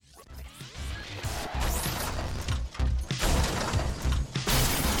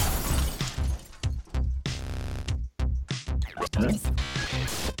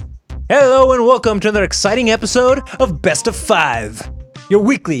Hello and welcome to another exciting episode of Best of Five, your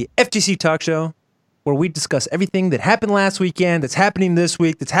weekly FGC talk show where we discuss everything that happened last weekend, that's happening this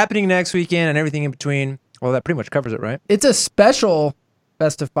week, that's happening next weekend, and everything in between. Well, that pretty much covers it, right? It's a special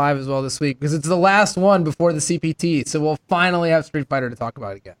Best of Five as well this week because it's the last one before the CPT, so we'll finally have Street Fighter to talk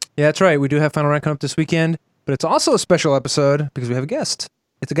about again. Yeah, that's right. We do have Final Round coming up this weekend, but it's also a special episode because we have a guest.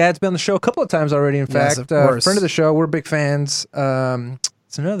 It's a guy that's been on the show a couple of times already, in Yes, fact. of course. Friend of the show. We're big fans. It's none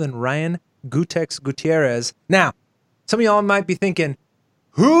other than Ryan Gutex Gutierrez. Now, some of y'all might be thinking,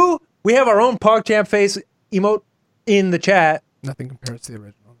 who? We have our own PogChamp face emote in the chat, Nothing compares to the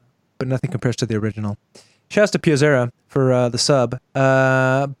original. but nothing compares to the original. Shouts to Piozera for the sub.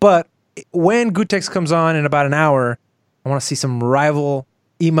 But when Gutex comes on in about an hour, I want to see some rival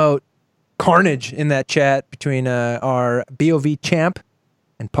emote carnage in that chat between our BOV champ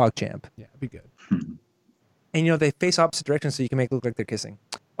and PogChamp. Yeah, it'd be good. And, you know, they face opposite directions so you can make it look like they're kissing.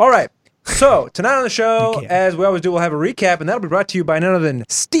 All right. So, tonight on the show, You can. as we always do, we'll have a recap, and that'll be brought to you by none other than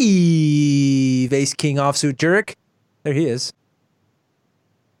Steve Ace King Offsuit Jurek. There he is.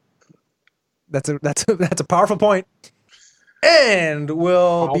 That's a powerful point. And we'll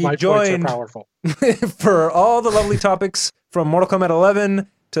All be my joined points are powerful. for all the lovely topics from Mortal Kombat 11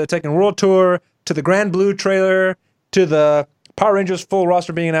 to the Tekken World Tour to the Grand Blue trailer to the Power Rangers full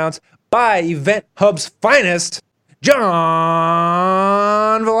roster being announced by Event Hub's finest,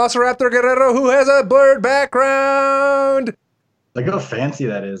 John Velociraptor Guerrero, who has a blurred background. Look how fancy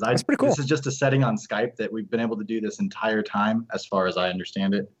that is. That's pretty cool. This is just a setting on Skype that we've been able to do this entire time, as far as I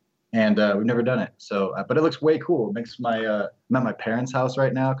understand it. And we've never done it. So, but it looks way cool. It makes my, I'm at my parents' house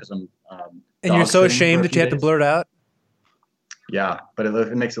right now because I'm And you're so dog sitting ashamed for a that you few have to days. blur it out. Yeah, but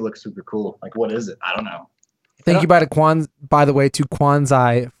it makes it look super cool. Like, what is it? I don't know. Thank you, by the way, to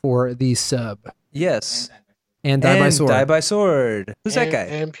Kwanzai for the sub. Yes. And Die by Sword. Die by Sword. Who's that And- guy?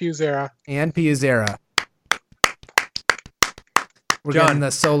 And Puzera. And Piazera. We're John. getting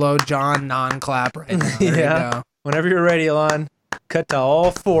the solo John non-clap right now. There Yeah. you go. Whenever you're ready, Elon, cut to all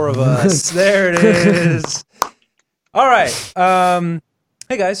four of us. There it is. All right.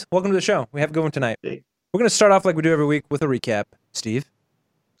 Hey, guys. Welcome to the show. We have a good one tonight. Hey. We're going to start off like we do every week with a recap. Steve?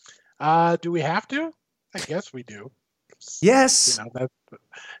 Do we have to? I guess we do. Yes. You know, This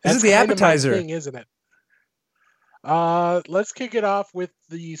that's is the kind of my appetizer. thing, isn't it? Let's kick it off with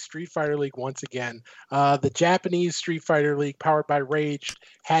the Street Fighter League once again. The Japanese Street Fighter League, powered by Rage,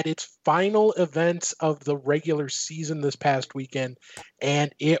 had its final event of the regular season this past weekend,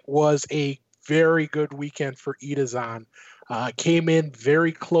 and it was a very good weekend for Itazan. Came in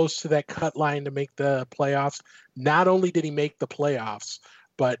very close to that cut line to make the playoffs. Not only did he make the playoffs,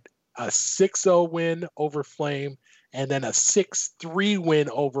 but a 6-0 win over Flame, and then a 6-3 win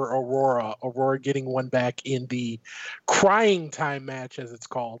over Aurora. Aurora getting one back in the crying time match, as it's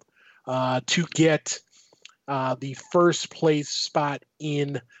called, to get the first place spot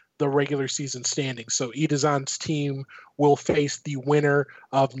in the regular season standings. So Itazan's team will face the winner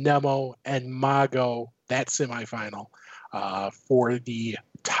of Nemo and Mago, that semifinal, for the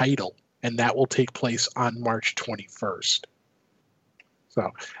title. And that will take place on March 21st. So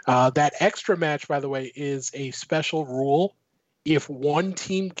that extra match, by the way, is a special rule. If one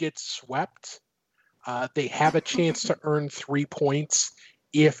team gets swept, they have a chance to earn 3 points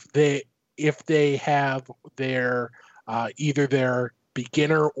if they have their either their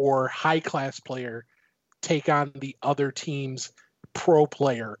beginner or high class player take on the other team's pro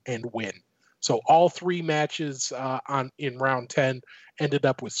player and win. So all 3 matches in round 10 ended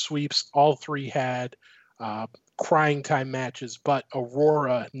up with sweeps. All 3 had crying time matches, but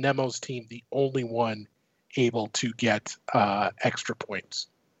Aurora, Nemo's team, the only one able to get extra points.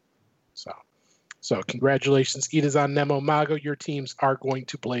 So congratulations, Itazan, Nemo, Mago. Your teams are going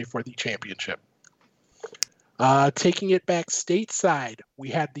to play for the championship. Taking it back stateside, we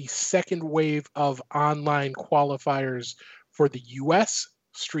had the second wave of online qualifiers for the U.S.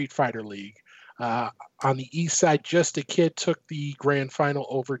 Street Fighter League. On the east side, Just a Kid took the grand final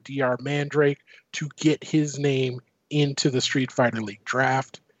over DR Mandrake to get his name into the Street Fighter League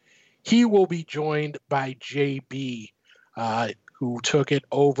draft. He will be joined by JB, who took it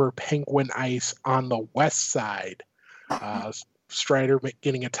over Penguin Ice on the west side. Strider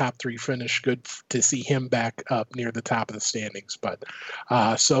getting a top 3 finish. Good to see him back up near the top of the standings. But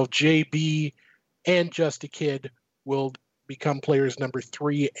so JB and Just a Kid will become players number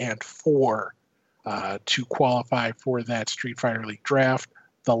 3 and 4 to qualify for that Street Fighter League draft.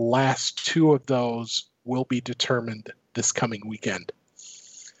 The last 2 of those will be determined this coming weekend.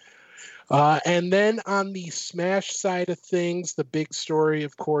 And then on the Smash side of things, the big story,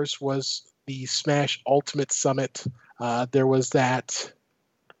 of course, was the Smash Ultimate Summit There was that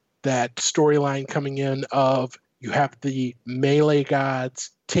storyline coming in of you have the Melee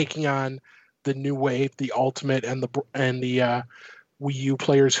gods taking on the New Wave, the Ultimate, and the Wii U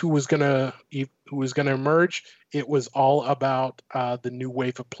players. Who was gonna emerge? It was all about the New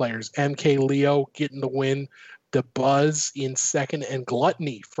Wave of players. MK Leo getting the win, the Buzz in second, and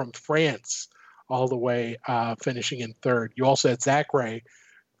Gluttony from France all the way finishing in third. You also had Zachary,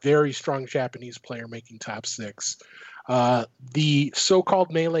 very strong Japanese player, making top 6. The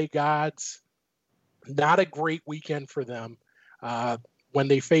so-called Melee gods, not a great weekend for them. When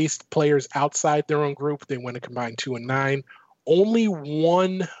they faced players outside their own group, they went a combined 2-9. Only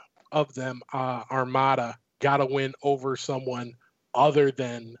one of them, Armada, got a win over someone other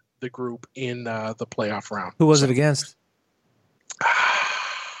than the group in the playoff round. Who was it against?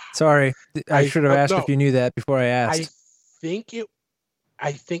 Sorry, I should have asked if you knew that before I asked.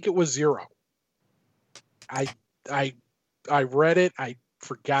 I think it was 0. I read it. I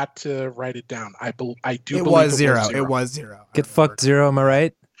forgot to write it down. I do believe it was 0. It was 0. Get fucked 0. Am I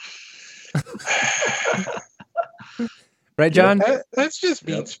right? Right, John? That's just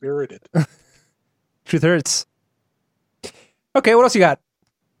mean spirited. Truth hurts. Okay, what else you got?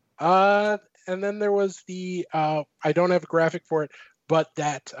 And then there was the I don't have a graphic for it, but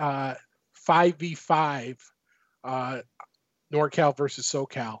that 5v5 NorCal versus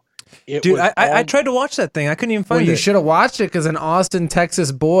SoCal. Dude, I tried to watch that thing. I couldn't even find it. Well, you should have watched it because an Austin,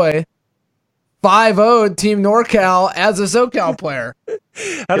 Texas boy 5-0'd Team NorCal as a SoCal player.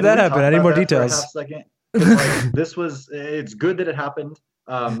 How did that happen? I need more details. For a half second? It's good that it happened.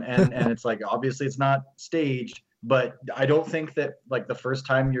 And it's like, obviously it's not staged, but I don't think that like the first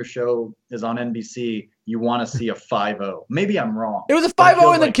time your show is on NBC, you want to see a 5-0. Maybe I'm wrong. It was a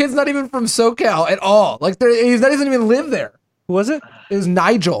 5-0 and the kid's not even from SoCal at all. Like he doesn't even live there. Who was it? It was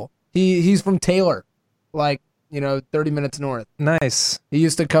Nigel. He's from Taylor, like 30 minutes north. Nice. He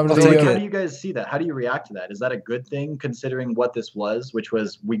used to come to So the. how do you guys see that? How do you react to that? Is that a good thing considering what this was, which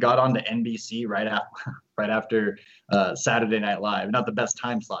was we got onto NBC right after Saturday Night Live, not the best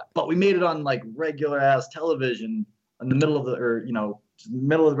time slot, but we made it on like regular ass television in the middle of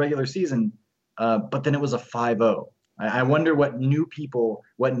the regular season. But then it was a 5-0. I wonder what new people,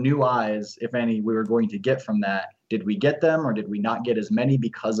 what new eyes, if any, we were going to get from that. Did we get them or did we not get as many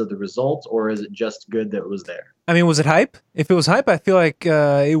because of the results, or is it just good that it was there? I mean, was it hype? If it was hype, I feel like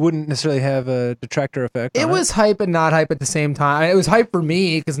it wouldn't necessarily have a detractor effect. It was hype and not hype at the same time. It was hype for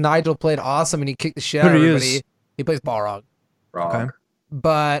me because Nigel played awesome and he kicked the shit out of everybody. He plays Balrog. Okay.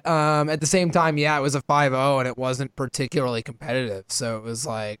 But at the same time, yeah, it was a 5-0 and it wasn't particularly competitive. So it was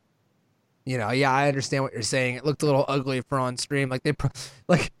like, I understand what you're saying. It looked a little ugly for on stream. Like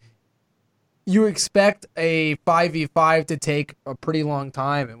you expect a 5v5 to take a pretty long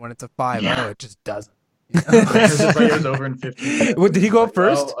time, and when it's a 5-0, it just doesn't. It was over in 15. What, did he go up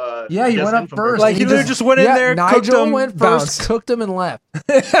first? Yeah, he went up first. Like he literally just went in there, cooked Nigel him, went bounced. first, cooked him, and left.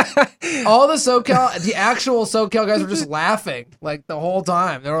 All the actual SoCal guys were just laughing like the whole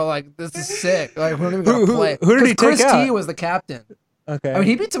time. They were like, "This is sick." Like, we're not even gonna play. Who did he take Chris out? T was the captain. Okay. I mean,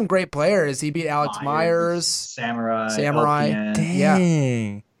 he beat some great players. He beat Alex Myers, Samurai. LPN.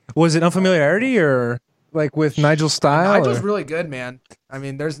 Dang. Yeah. Was it unfamiliarity or like with Nigel's style? Nigel's really good, man. I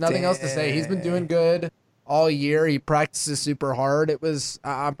mean, there's nothing else to say. He's been doing good all year. He practices super hard.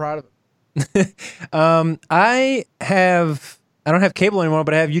 I'm proud of him. I don't have cable anymore,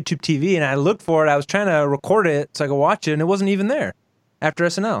 but I have YouTube TV, and I looked for it. I was trying to record it so I could watch it, and it wasn't even there after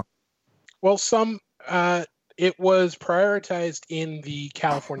SNL. Well, it was prioritized in the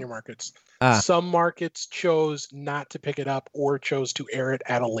California markets. Some markets chose not to pick it up or chose to air it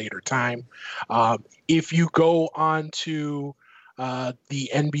at a later time. If you go on to the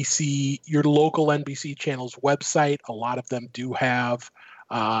NBC, your local NBC channel's website, a lot of them do have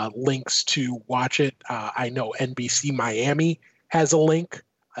links to watch it. I know NBC Miami has a link,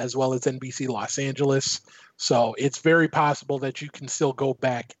 as well as NBC Los Angeles. So it's very possible that you can still go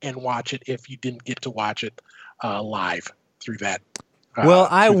back and watch it if you didn't get to watch it live through that. Well,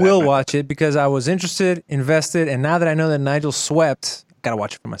 I will watch it because I was interested, invested, and now that I know that Nigel swept, I gotta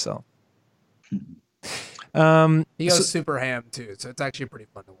watch it for myself. He goes super ham too, so it's actually pretty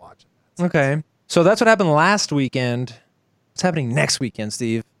fun to watch. Okay, so that's what happened last weekend. What's happening next weekend,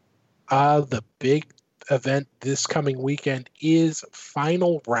 Steve? The big event this coming weekend is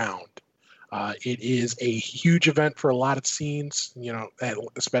Final Round. It is a huge event for a lot of scenes,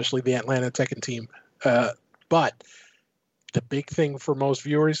 especially the Atlanta Tekken team. But the big thing for most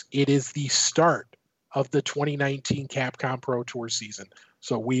viewers, it is the start of the 2019 Capcom Pro Tour season.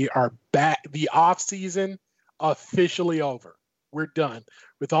 So we are back. The off season officially over. We're done.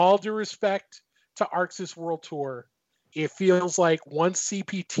 With all due respect to ArcSys World Tour, it feels like once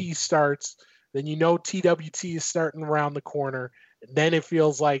CPT starts, then TWT is starting around the corner. And then it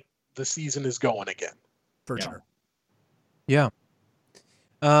feels like the season is going again. For Yeah. sure. Yeah.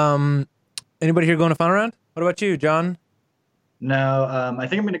 Anybody here going to final round? What about you, John? No, I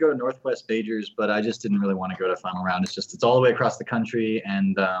think I'm going to go to Northwest Majors, but I just didn't really want to go to final round. It's all the way across the country,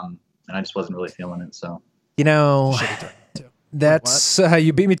 and I just wasn't really feeling it. So You know, Shitty tournament, too. that's how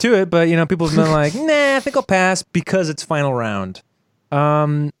you beat me to it. But people have been like, nah, I think I'll pass because it's final round.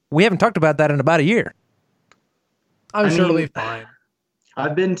 We haven't talked about that in about a year. I'm I sure it'll mean, be fine.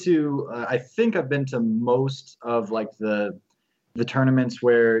 I've been to, I think I've been to most of like the tournaments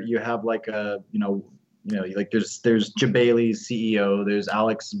where you have like like there's Jabali's CEO, there's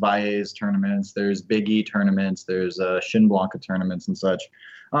Alex Valle's tournaments, there's Big E tournaments, there's Shin Blanca tournaments and such.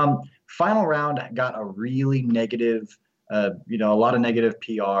 Final round got a really negative, a lot of negative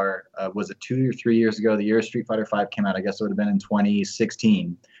PR. Was it 2 or 3 years ago? The year Street Fighter V came out, I guess it would have been in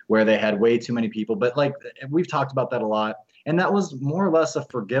 2016, where they had way too many people. But like we've talked about that a lot, and that was more or less a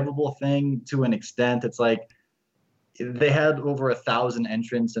forgivable thing to an extent. It's like they had over 1,000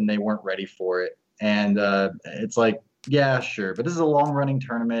 entrants and they weren't ready for it. And it's like, yeah, sure. But this is a long running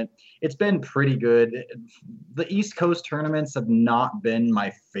tournament. It's been pretty good. The East Coast tournaments have not been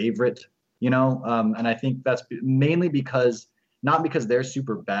my favorite, and I think that's mainly not because they're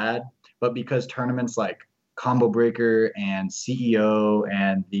super bad, but because tournaments like Combo Breaker and CEO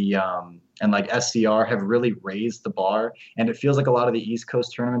and and like SCR have really raised the bar. And it feels like a lot of the East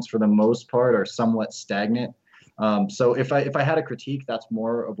Coast tournaments for the most part are somewhat stagnant. So if I had a critique, that's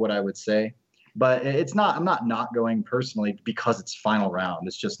more of what I would say. But I'm not going personally because it's final round.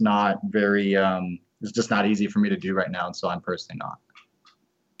 It's just not it's just not easy for me to do right now. And so I'm personally not.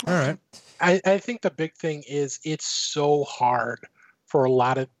 All right. I think the big thing is it's so hard for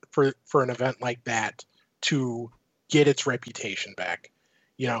for an event like that to get its reputation back.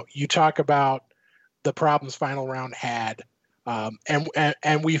 You talk about the problems final round had,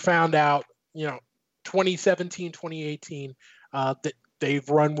 and we found out, 2017, 2018, that they've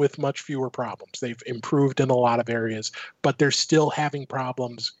run with much fewer problems. They've improved in a lot of areas, but they're still having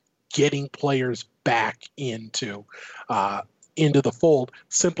problems getting players back into the fold,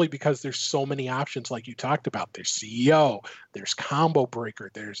 simply because there's so many options. Like you talked about, there's CEO, there's Combo Breaker,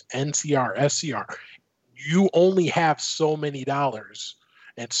 there's NCR, SCR. You only have so many dollars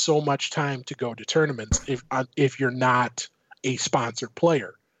and so much time to go to tournaments if you're not a sponsored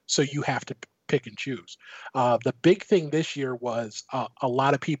player. So you have to pick and choose. The big thing this year was a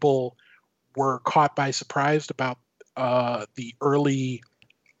lot of people were caught by surprise about the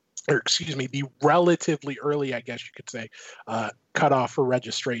relatively early, I guess you could say, cutoff for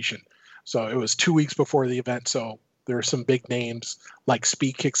registration. So it was 2 weeks before the event. So there are some big names like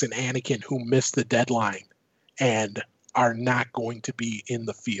Speed Kicks and Anakin who missed the deadline and are not going to be in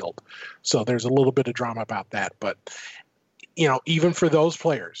the field. So there's a little bit of drama about that. But, even for those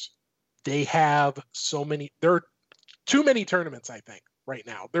players, they have there are too many tournaments, I think, right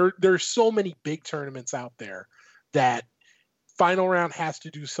now. There's so many big tournaments out there that final round has to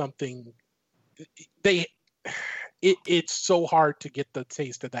do something. It's so hard to get the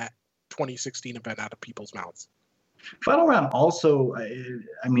taste of that 2016 event out of people's mouths. Final round also,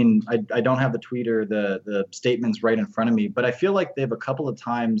 I don't have the tweet or the statements right in front of me, but I feel like they've a couple of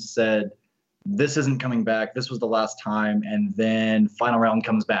times said, this isn't coming back, this was the last time, and then final round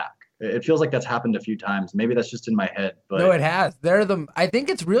comes back. It feels like that's happened a few times. Maybe that's just in my head. But No, it has. I think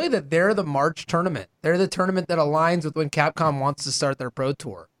it's really that they're the March tournament. They're the tournament that aligns with when Capcom wants to start their Pro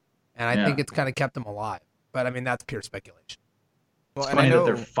Tour. And I think it's kind of kept them alive. But, that's pure speculation. Well, Well, it's funny that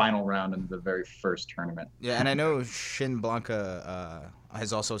they're final round in the very first tournament. Yeah, and I know Shin Blanca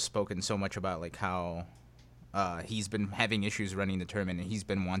has also spoken so much about like how he's been having issues running the tournament and he's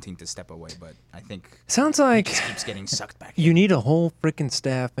been wanting to step away, but I think Sounds like he just keeps getting sucked back. you need a whole freaking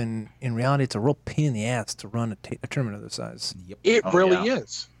staff, and in reality, it's a real pain in the ass to run a tournament of this size. Yep. It Oh, really yeah.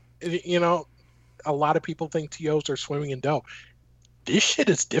 is. A lot of people think TOs are swimming in dough. This shit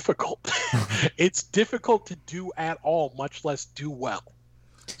is difficult. It's difficult to do at all, much less do well.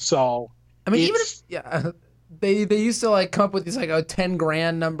 So, Even if they used to like come up with these like 10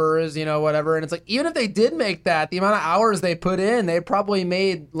 grand numbers, whatever, and it's like even if they did make that, the amount of hours they put in, they probably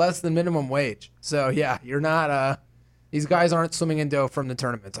made less than minimum wage. So yeah, you're not these guys aren't swimming in dough from the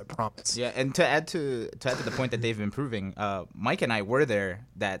tournaments, I promise. Yeah, and to add to the point that they've been improving, Mike and I were there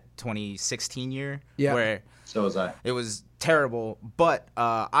that 2016 year where So was I. it was terrible, but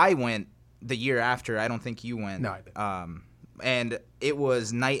I went the year after. I don't think you went. No, I didn't. And it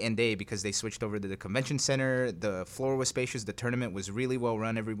was night and day because they switched over to the convention center. The floor was spacious. The tournament was really well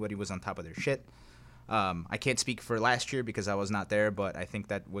run. Everybody was on top of their shit. I can't speak for last year because I was not there, but I think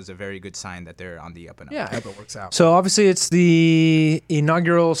that was a very good sign that they're on the up and up. Yeah, I hope it works out. So obviously it's the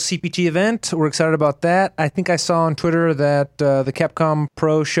inaugural CPT event. We're excited about that. I think I saw on Twitter that the Capcom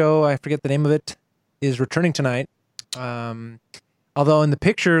Pro show, I forget the name of it, is returning tonight. Although in the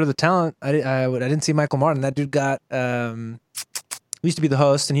picture, the talent, I didn't see Michael Martin. That dude got, he used to be the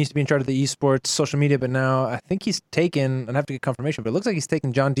host and he used to be in charge of the esports social media, but now I think he's taken, and I have to get confirmation, but it looks like he's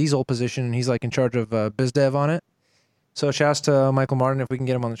taken John Diesel position and he's like in charge of biz dev on it. So shouts to Michael Martin. If we can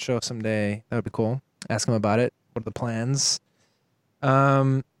get him on the show someday, that would be cool. Ask him about it. What are the plans?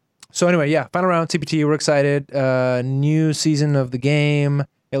 So anyway, yeah, final round CPT. We're excited. New season of the game.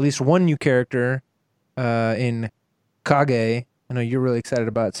 At least one new character in Kage. I know you're really excited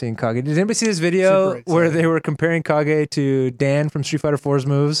about seeing Kage. Did anybody see this video Super where excited. they were comparing Kage to Dan from Street Fighter 4's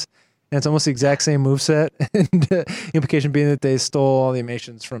moves? And it's almost the exact same moveset. And implication being that they stole all the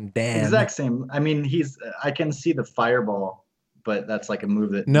animations from Dan. Exact same. I mean, I can see the fireball, but that's like a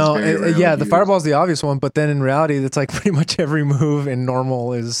move that. No, is very rarely yeah, the used. fireball's the obvious one, but then in reality, that's like pretty much every move in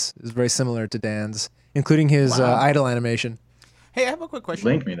normal is very similar to Dan's, including his Wow. idle animation. Hey, I have a quick question.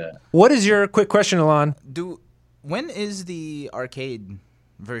 Link me that. What is your quick question, Alon? When is the arcade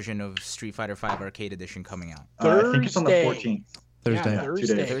version of Street Fighter V Arcade Edition coming out? I think it's on the Thursday. 14th. Thursday. Yeah, 2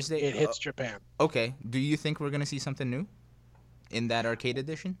 Thursday. days. Thursday? It hits Japan. Okay. Do you think we're gonna see something new in that arcade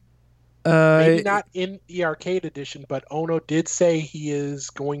edition? Maybe not in the arcade edition, but Ono did say he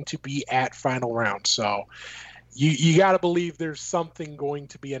is going to be at final round. So you got to believe there's something going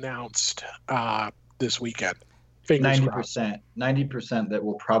to be announced this weekend. Fingers crossed. 90% that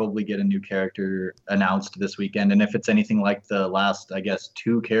we'll probably get a new character announced this weekend. And if it's anything like the last, I guess,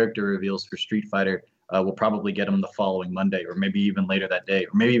 2 character reveals for Street Fighter, we'll probably get them the following Monday, or maybe even later that day, or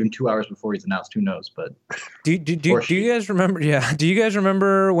maybe even 2 hours before he's announced. Who knows? But Do you guys remember? Yeah. Do you guys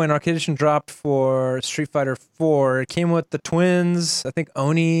remember when Arcade Edition dropped for Street Fighter 4? It came with the twins. I think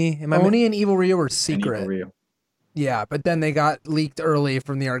Oni. Oni and Evil Ryu were and secret. Evil Ryu. Yeah, but then they got leaked early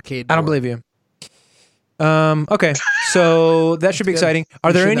from the arcade. I don't board. believe you. Okay, so that should be good. exciting.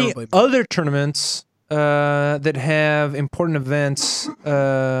 Are You there should any never believe me. other tournaments that have important events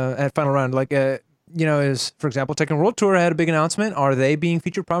at final round? Like, is, for example, Tekken World Tour had a big announcement. Are they being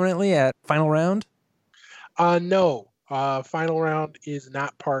featured prominently at final round? No. Final round is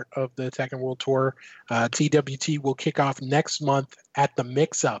not part of the Tekken World Tour. TWT will kick off next month at the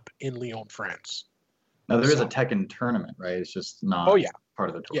Mix Up in Lyon, France. Now there is So- a Tekken tournament, right? It's just not Oh, yeah. part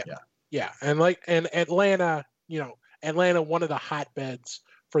of the tour. Yeah. Yeah, and Atlanta, Atlanta, one of the hotbeds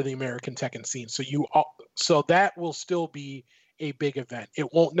for the American Tekken scene. So that will still be a big event.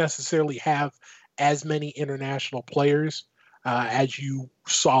 It won't necessarily have as many international players as you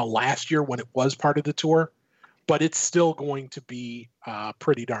saw last year when it was part of the tour, but it's still going to be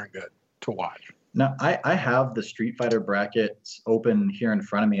pretty darn good to watch. Now I have the Street Fighter brackets open here in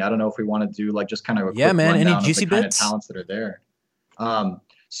front of me. I don't know if we want to do like just kind of a Yeah, quick man. Any rundown of juicy the kind bits? of talents that are there.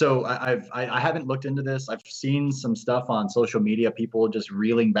 So I haven't looked into this. I've seen some stuff on social media, people just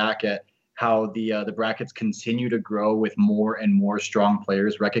reeling back at how the brackets continue to grow with more and more strong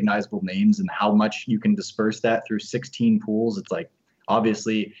players, recognizable names, and how much you can disperse that through 16 pools. It's like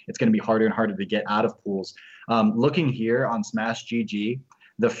obviously it's going to be harder and harder to get out of pools. Looking here on Smash GG,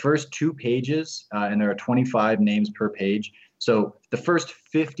 the first 2 pages, and there are 25 names per page. So the first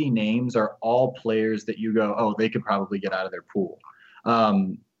 50 names are all players that you go, oh, they could probably get out of their pool.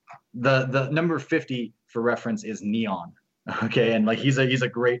 The number 50 for reference is Neon. Okay, and like he's a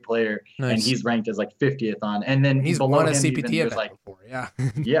great player, and Nice. he's ranked as like 50th on. And then He's below won a him even, CPT there's event like before. Yeah.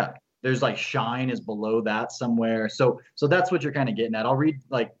 yeah, there's like Shine is below that somewhere. So that's what you're kind of getting at. I'll read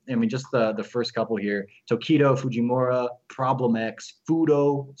just the first couple here. Tokido, Fujimura, Problem X,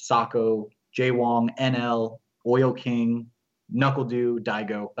 Fudo, Sako, Jaywong, NL, Oil King, Knuckle Dew,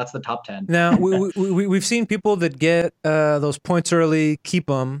 Daigo. That's the top 10. Now, we've seen people that get those points early, keep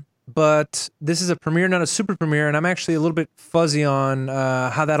them, but this is a premiere, not a super premiere, and I'm actually a little bit fuzzy on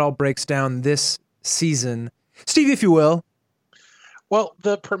how that all breaks down this season. Steve, if you will. Well,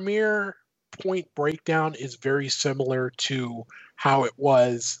 the premier point breakdown is very similar to how it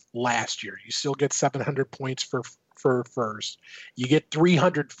was last year. You still get 700 points for first. You get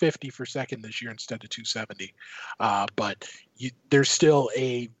 350 for second this year instead of 270. But there's still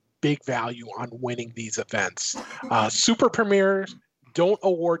a big value on winning these events. Super premieres don't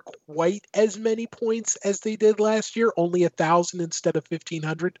award quite as many points as they did last year, only 1,000 instead of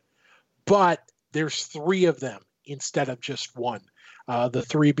 1,500. But there's 3 of them instead of just 1. The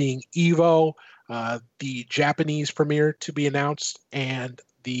 3 being Evo, the Japanese premiere to be announced, and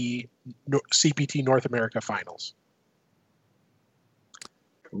the CPT North America Finals.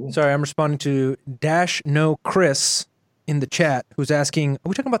 Cool. Sorry, I'm responding to Dash No Chris in the chat, who's asking, are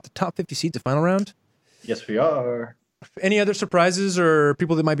we talking about the top 50 seeds of final round? Yes, we are. Any other surprises or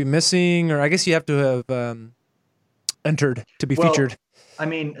people that might be missing? Or I guess you have to have entered to be Well, featured. I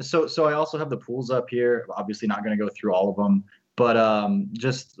mean, so I also have the pools up here. Obviously, not going to go through all of them, but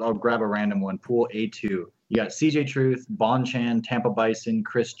just I'll grab a random one. Pool A2. You got CJ Truth, Bon Chan, Tampa Bison,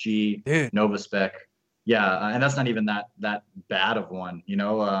 Chris G, Dude. Nova Spec. Yeah, and that's not even that bad of one. You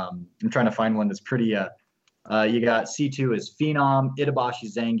know, I'm trying to find one that's pretty. You got C2 is Phenom,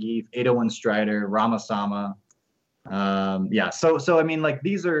 Itabashi Zangief, 801 Strider, Ramasama. Yeah, so I mean, like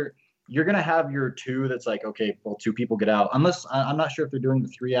these are. You're gonna have your two. That's like, okay, well, two people get out. Unless I'm not sure if they're doing the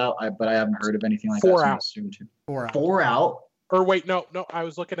 3 out, but I haven't heard of anything like Four that. So I'm out. assuming two. 4 out. 4 out. Or wait, no, I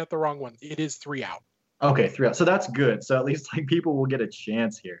was looking at the wrong one. It is 3 out. Okay, 3 out. So that's good. So at least like people will get a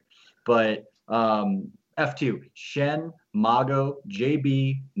chance here. But F2, Shen, Mago,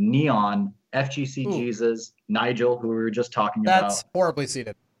 JB, Neon, FGC Ooh. Jesus, Nigel, who we were just talking That's about. horribly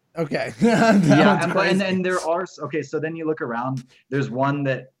seated. Okay. Yeah, That's crazy. and there are okay. So then you look around. There's one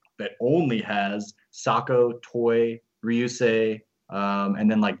that only has Sako, Toy, Ryusei, and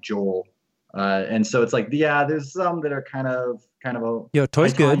then like Joel. And so it's like, yeah, there's some that are kind of a Yo,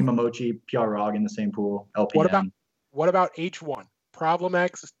 Toy's like good. Tanya Momochi, PR Rog in the same pool. LPM. What about H1? Problem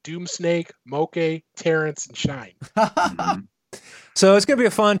X, Doom Snake, Moke, Terrence, and Shine. Mhm. So it's going to be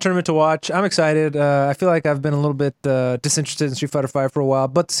a fun tournament to watch. I'm excited. I feel like I've been a little bit disinterested in Street Fighter V for a while,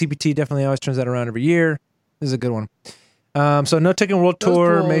 but the CPT definitely always turns that around every year. This is a good one. So no Tekken World Those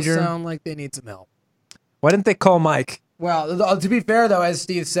Tour pools major. sound like they need some help. Why didn't they call Mike? Well, to be fair though, as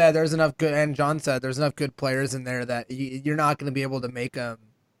Steve said, there's enough good, and John said, there's enough good players in there that you're not going to be able to make them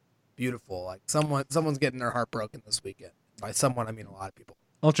beautiful. Like someone's getting their heart broken this weekend. By someone, I mean a lot of people.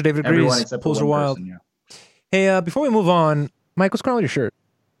 Ultra David Everyone agrees. except for Pools are one wild. person, yeah. Hey, before we move on, Mike, what's going on with your shirt?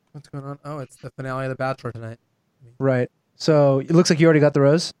 What's going on? Oh, it's the finale of The Bachelor tonight. Right. So it looks like you already got the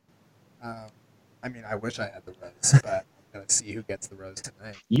rose. I mean, I wish I had the rose, but I'm gonna see who gets the rose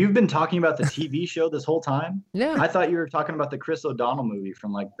tonight. You've been talking about the TV show this whole time? Yeah, I thought you were talking about the Chris O'Donnell movie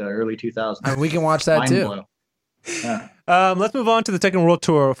from like the early 2000s. I mean, we can watch that Mind too. blow. Yeah. Let's move on to the Tekken World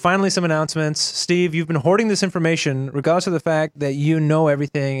Tour. Finally, some announcements. Steve, you've been hoarding this information, regardless of the fact that you know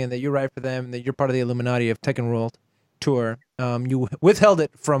everything and that you write for them and that you're part of the Illuminati of Tekken World Tour. You withheld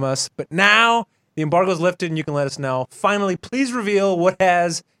it from us, but now the embargo is lifted and you can let us know. Finally, please reveal what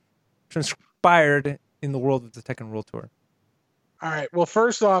has transpired in the world of the Tekken World Tour. All right. Well,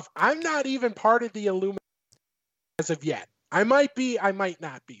 first off, I'm not even part of the Illuminati as of yet. I might be, I might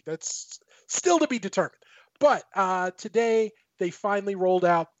not be. That's still to be determined. But today they finally rolled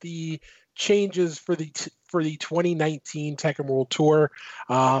out the changes for the 2019 Tekken World Tour.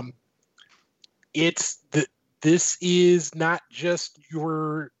 This is not just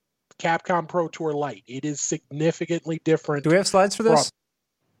your Capcom Pro Tour Lite. It is significantly different. Do we have slides for this?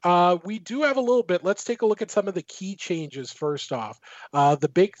 We do have a little bit. Let's take a look at some of the key changes first off. The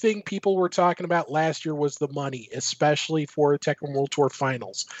big thing people were talking about last year was the money, especially for Tekken World Tour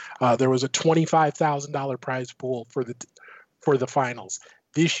Finals. There was a $25,000 prize pool for the finals.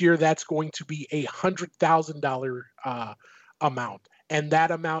 This year, that's going to be a $100,000 amount, and that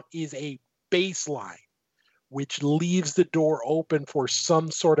amount is a baseline, which leaves the door open for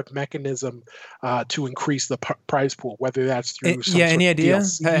some sort of mechanism to increase the prize pool, whether that's through some Any sort of idea?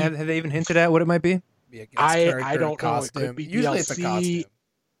 DLC. Have they even hinted at what it might be? Be a guest I character, don't know. It costume. could be Usually DLC. it's a costume.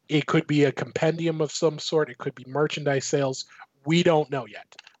 It could be a compendium of some sort. It could be merchandise sales. We don't know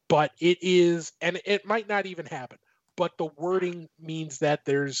yet. But it is, and it might not even happen. But the wording means that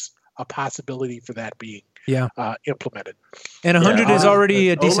there's a possibility for that being implemented. And 100 is already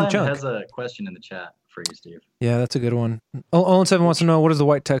a decent Olan chunk. has a question in the chat for you, Steve. Yeah, that's a good one. Olin7 wants to know, what does the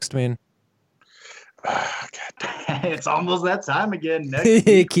white text mean? It's almost that time again. Next Can't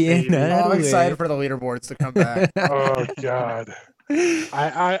week, baby. I'm wait. excited for the leaderboards to come back. Oh God.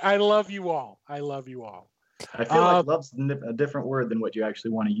 I love you all. I love you all. I feel like love's a different word than what you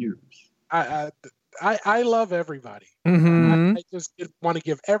actually want to use. I love everybody. Mm-hmm. I just want to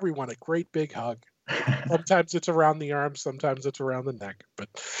give everyone a great big hug. Sometimes it's around the arm, sometimes it's around the neck, but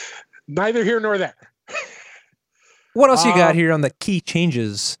neither here nor there. What else you got here on the key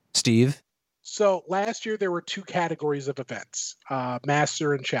changes, Steve? So last year there were two categories of events,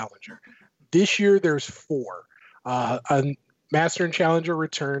 Master and Challenger. This year there's four. A Master and Challenger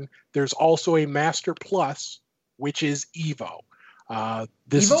return. There's also a Master Plus, which is Evo.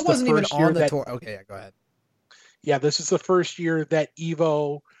 This Evo is wasn't the even first year on the that, tour. Okay, yeah, go ahead. Yeah, this is the first year that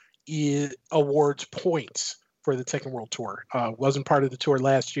Evo awards points for the Tekken World Tour. Wasn't part of the tour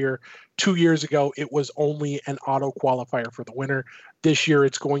last year. 2 years ago, it was only an auto qualifier for the winner. This year,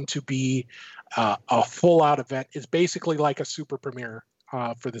 it's going to be a full-out event. It's basically like a super premiere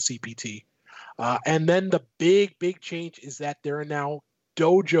for the CPT. And then the big change is that there are now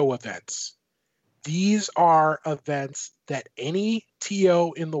dojo events. These are events that any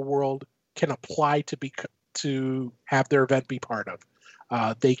TO in the world can apply to have their event be part of.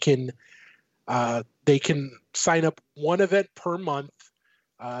 They can sign up one event per month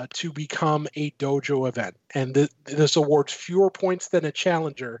to become a dojo event, and this awards fewer points than a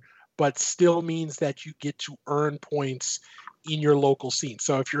challenger, but still means that you get to earn points in your local scene.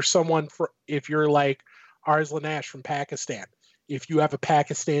 So if you're like Arslan Ash from Pakistan, if you have a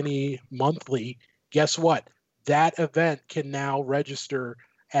Pakistani monthly, guess what? That event can now register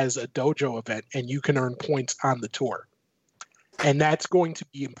as a dojo event, and you can earn points on the tour. And that's going to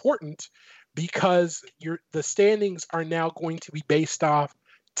be important because the standings are now going to be based off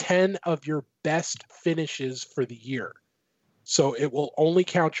 10 of your best finishes for the year. So it will only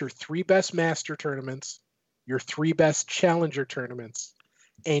count your 3 best master tournaments, your 3 best challenger tournaments,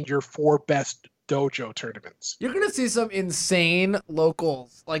 and your 4 best dojo tournaments. You're going to see some insane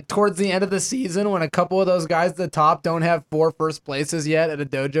locals, like towards the end of the season when a couple of those guys at the top don't have 4 first places yet at a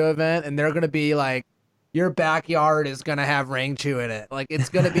dojo event, and they're going to be like, your backyard is going to have Rangchu in it. Like, it's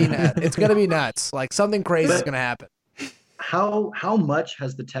going to be it's going to be nuts. Like, something crazy is going to happen. How much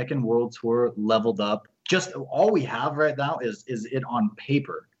has the Tekken World Tour leveled up? Just all we have right now is it on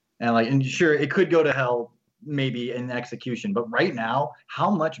paper. And sure, it could go to hell maybe in execution, but right now, how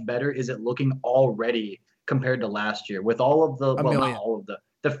much better is it looking already compared to last year with all of the not all of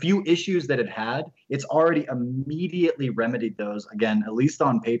the few issues that it had? It's already immediately remedied those, again, at least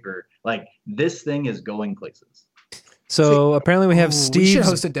on paper. Like, this thing is going places. So apparently we have Steve. We should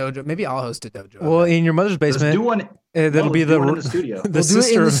host a dojo. Maybe I'll host a dojo. Well, in your mother's basement. Let's do one. That'll be the one in the studio. The we'll do it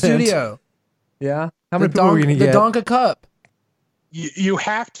sister in the event. studio. Yeah. How many people are we gonna The get? Donka Cup. You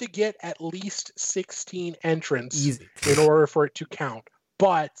have to get at least 16 entrants Easy. in order for it to count.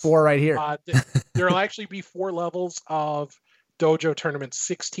 But 4 right here. there will actually be 4 levels of dojo tournaments: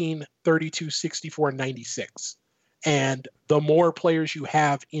 16, 32, 64, and 96. And the more players you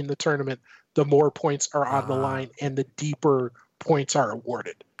have in the tournament, the more points are on the line, and the deeper points are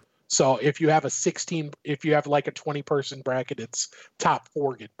awarded. So if you have if you have like a 20-person bracket, it's top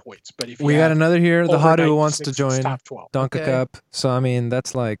 4 get points. But if We got another here. The over Hadu wants 96, to it's join top 12. Donka Okay. Cup. So I mean,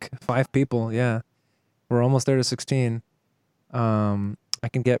 that's like 5 people. Yeah, we're almost there to 16. I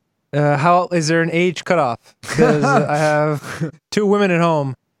can get. How is there an age cutoff? Because I have 2 women at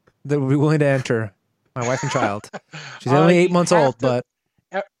home that would be willing to enter. My wife and child. She's only 8 You months have old, to-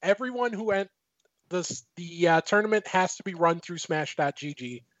 but everyone who the tournament has to be run through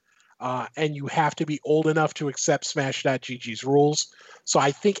Smash.gg, and you have to be old enough to accept Smash.gg's rules. So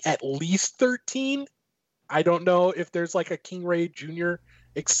I think at least 13. I don't know if there's like a King Ray Jr.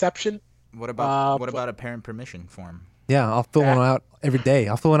 exception. What about but- a parent permission form? yeah, I'll fill one out every day.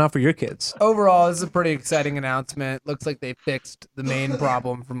 I'll fill one out for your kids. Overall, this is a pretty exciting announcement. Looks like they fixed the main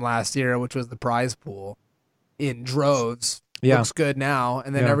problem from last year, which was the prize pool in droves. Yeah. Looks good now,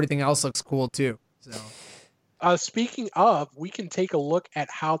 and then Yeah. everything else looks cool too. So Speaking of, we can take a look at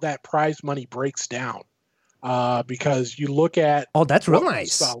how that prize money breaks down, because you look at Oh, that's real what we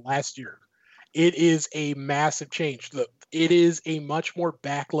nice. saw last year. It is a massive change. It is a much more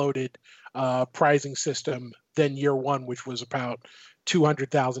backloaded pricing system than year one, which was about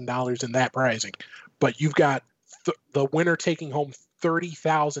 $200,000 in that pricing. But you've got the winner taking home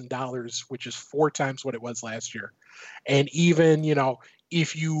 $30,000, which is 4 times what it was last year. And even,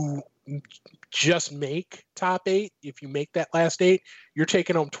 if you just make top 8, if you make that last 8, you're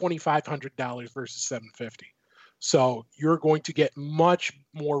taking home $2,500 versus $750. So you're going to get much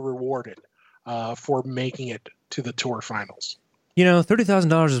more rewarded for making it to the tour finals.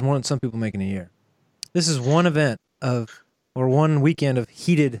 $30,000 is more than some people make in a year. This is one event or one weekend of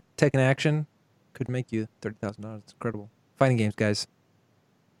heated Tekken action could make you $30,000. It's incredible. Fighting games, guys.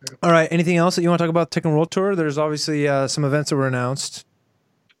 All right. Anything else that you want to talk about Tekken World Tour? There's obviously some events that were announced.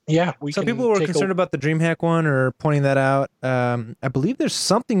 Yeah, Some people were concerned about the DreamHack one or pointing that out. I believe there's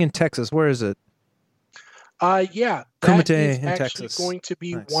something in Texas. Where is it? Yeah, Kumite that is in actually Texas. going to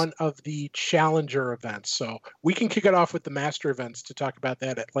be Nice. one of the challenger events. So we can kick it off with the master events to talk about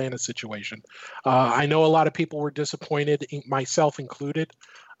that Atlanta situation. I know a lot of people were disappointed, myself included,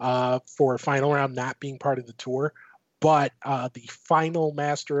 for final round not being part of the tour. But the final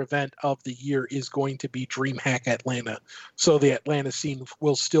master event of the year is going to be DreamHack Atlanta. So the Atlanta scene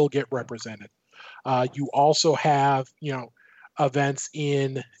will still get represented. You also have, events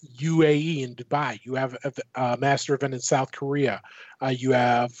in UAE in Dubai. You have a master event in South Korea. You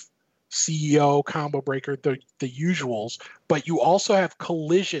have CEO, Combo Breaker, the usuals. But you also have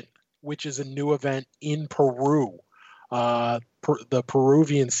Collision, which is a new event in Peru. The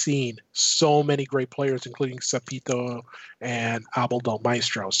Peruvian scene. So many great players, including Sapito and Abel Del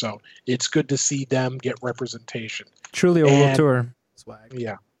Maestro. So it's good to see them get representation. Truly a world tour. Swag.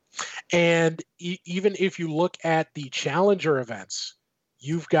 Yeah. And even if you look at the challenger events,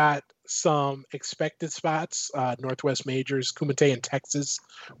 you've got some expected spots, Northwest Majors, Kumite in Texas,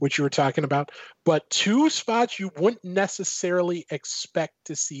 which you were talking about, but 2 spots you wouldn't necessarily expect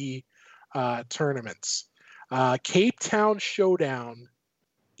to see tournaments. Cape Town Showdown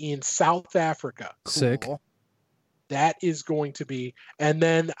in South Africa. Sick. Cool. That is going to be, and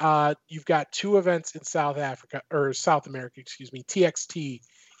then you've got 2 events in South America, excuse me, TXT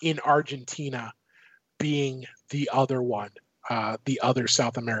in Argentina being the other one, the other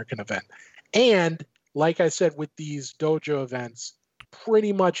South American event. And like I said, with these dojo events,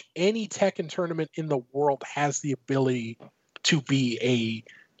 pretty much any Tekken tournament in the world has the ability to be a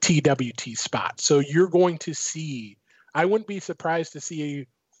TWT spot. So you're going to see, I wouldn't be surprised to see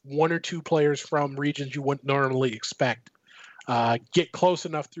 1 or 2 players from regions you wouldn't normally expect get close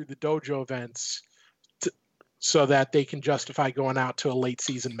enough through the dojo events so that they can justify going out to a late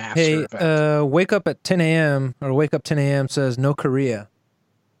season master event. Wake up at 10 a.m. or Wake Up 10 a.m. says no Korea.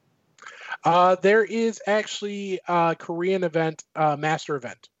 There is actually a Korean event, master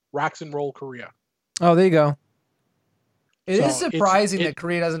event, Rocks and Roll Korea. Oh, there you go. It is So surprising that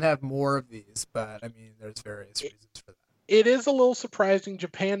Korea doesn't have more of these, but I mean, there's various reasons for that. It is a little surprising.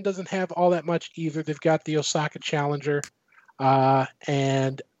 Japan doesn't have all that much either. They've got the Osaka Challenger,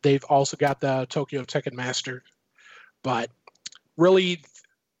 and they've also got the Tokyo Tekken Master. But really,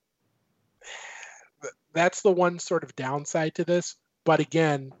 that's the one sort of downside to this. But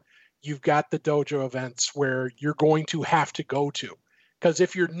again, you've got the dojo events where you're going to have to go to. Because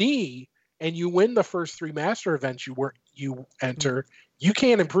if you're knee and you win the first 3 master events you enter, you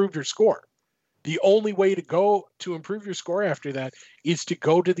can't improve your score. The only way to go to improve your score after that is to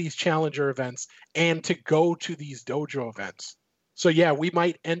go to these challenger events and to go to these dojo events. So yeah, we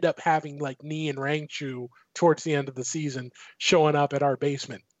might end up having like Knee and Rangchu towards the end of the season showing up at our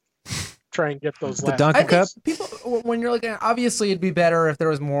basement, try and get those The last. Donkey I think Cup? people, when you're looking, obviously it'd be better if there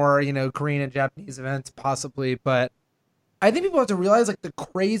was more, Korean and Japanese events possibly, but I think people have to realize like the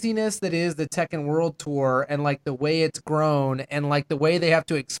craziness that is the Tekken World Tour and like the way it's grown and like the way they have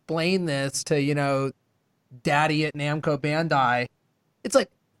to explain this to, daddy at Namco Bandai. It's like,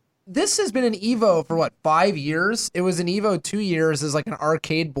 this has been an Evo for 5 years? It was an Evo 2 years as like an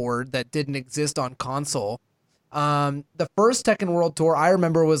arcade board that didn't exist on console. The first Tekken World Tour I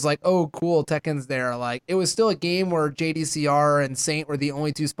remember was like, oh, cool, Tekken's there. Like, it was still a game where JDCR and Saint were the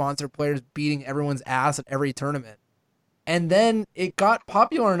only 2 sponsored players beating everyone's ass at every tournament. And then it got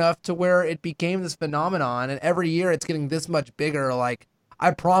popular enough to where it became this phenomenon, and every year it's getting this much bigger. Like,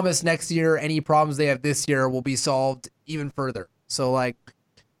 I promise next year any problems they have this year will be solved even further. So like,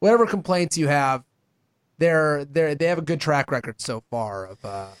 whatever complaints you have, they have a good track record so far of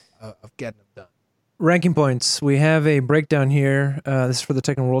getting them done. Ranking points. We have a breakdown here. This is for the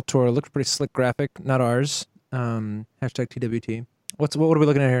Tekken World Tour. It looks pretty slick graphic, not ours. Hashtag TWT. What are we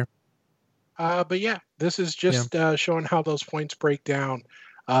looking at here? But yeah, this is just showing how those points break down.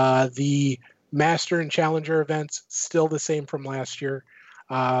 The Master and Challenger events still the same from last year.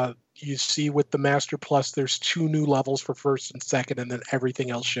 You see with the Master Plus, there's 2 new levels for first and second, and then everything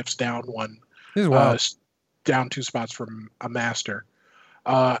else shifts down This is wild. down 2 spots from a Master.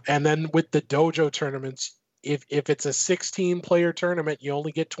 And then with the dojo tournaments, if it's a 16-player tournament, you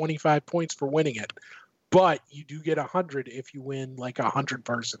only get 25 points for winning it, but you do get 100 if you win like a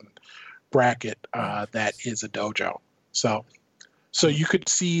 100-person bracket that is a dojo. So you could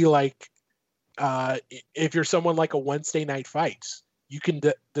see like if you're someone like a Wednesday Night Fights, you can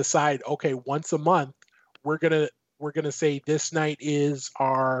decide, okay, once a month we're gonna say this night is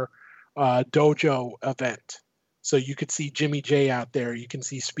our dojo event. So you could see Jimmy J out there, you can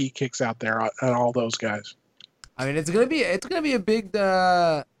see Speed Kicks out there, and all those guys. I mean, it's gonna be a big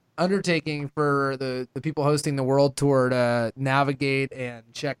undertaking for the people hosting the World Tour to navigate and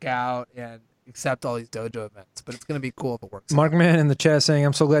check out and accept all these dojo events. But it's gonna be cool if it works. Markman in the chat saying,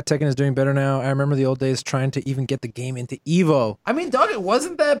 I'm so glad Tekken is doing better now. I remember the old days trying to even get the game into Evo. I mean, Doug, it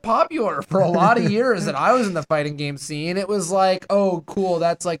wasn't that popular for a lot of years that I was in the fighting game scene. It was like, oh, cool,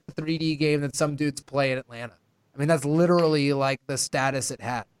 that's like the 3D game that some dudes play in Atlanta. I mean, that's literally like the status it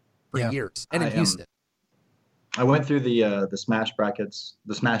had for years, and in Houston. I went through the Smash brackets,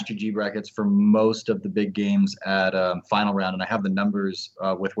 the Smash GG brackets for most of the big games at final round, and I have the numbers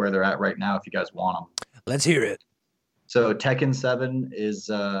with where they're at right now. If you guys want them. Let's hear it. So Tekken 7 is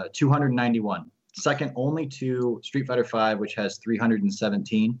 291. Second only to Street Fighter 5, which has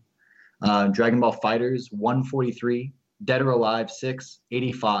 317. Dragon Ball Fighters 143. Dead or Alive 6,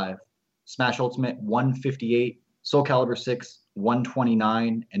 85. Smash Ultimate 158. Soul Calibur 6,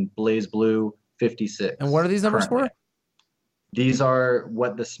 129, and Blaze Blue 56. And what are these numbers currently. for? These are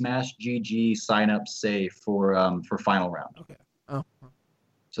what the Smash GG signups say for final round. Okay. Oh.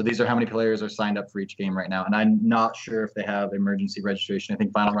 So these are how many players are signed up for each game right now, and I'm not sure if they have emergency registration. I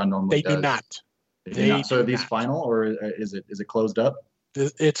think final round normally They does. do not. They They do not. So do are these not. final, or is it closed up?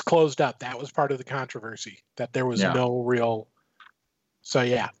 It's closed up. That was part of the controversy, that there was Yeah. no real. So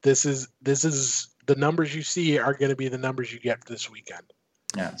yeah, this is the numbers you see are going to be the numbers you get this weekend.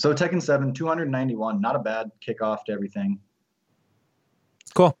 Yeah. So Tekken 7, 291, not a bad kickoff to everything.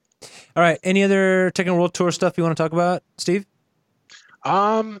 Cool. All right. Any other Tekken World Tour stuff you want to talk about, Steve?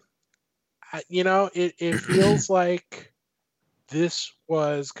 It feels like this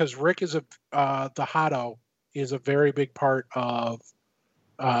was because Rick is the Hado is a very big part of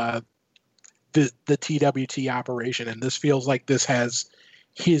the TWT operation, and this feels like this has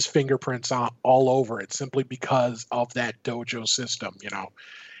his fingerprints all over it simply because of that dojo system.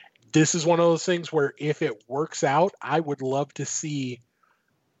 This is one of those things where if it works out, I would love to see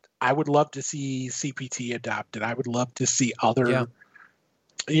CPT adopted. I would love to see other. Yeah.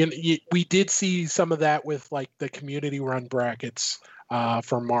 We did see some of that with like the community run brackets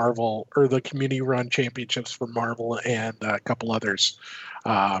for Marvel, or the community run championships for Marvel and a couple others.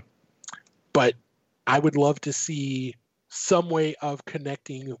 But I would love to see some way of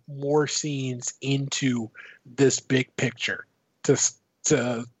connecting more scenes into this big picture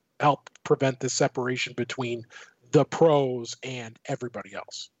to help prevent the separation between the pros and everybody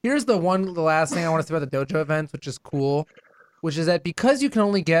else. Here's the last thing I want to say about the dojo events, which is cool, which is that because you can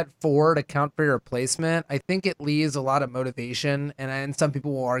only get 4 to count for your replacement, I think it leaves a lot of motivation, and some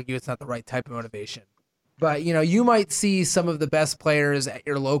people will argue it's not the right type of motivation. But, you might see some of the best players at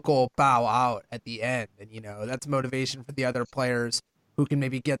your local bow out at the end, and, that's motivation for the other players who can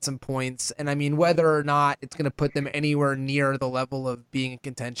maybe get some points. And, I mean, whether or not it's going to put them anywhere near the level of being in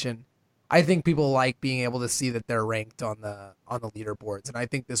contention, I think people like being able to see that they're ranked on the leaderboards, and I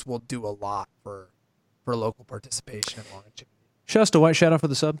think this will do a lot for local participation in Longitude. Shouts to White Shadow for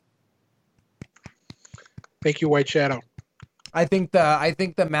the sub. Thank you, White Shadow. I think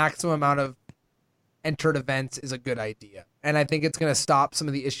the maximum amount of entered events is a good idea, and I think it's going to stop some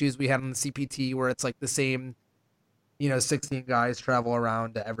of the issues we had on the CPT where it's like the same, 16 guys travel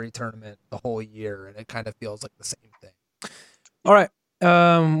around to every tournament the whole year, and it kind of feels like the same thing. All right.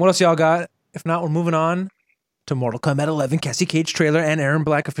 What else y'all got? If not, we're moving on to Mortal Kombat 11, Cassie Cage trailer, and Aaron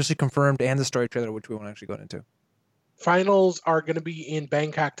Black officially confirmed, and the story trailer, which we won't actually go into. Finals are going to be in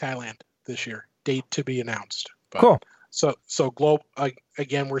Bangkok, Thailand this year. Date to be announced. But, Cool. So globe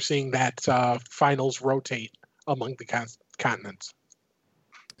again. We're seeing that finals rotate among the continents.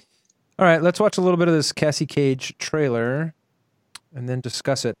 All right, let's watch a little bit of this Cassie Cage trailer, and then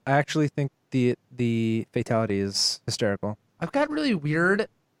discuss it. I actually think the fatality is hysterical. I've got really weird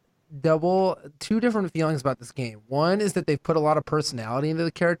two different feelings about this game. One is that they've put a lot of personality into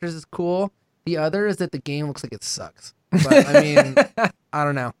the characters. It's cool. The other is that the game looks like it sucks. But I mean, I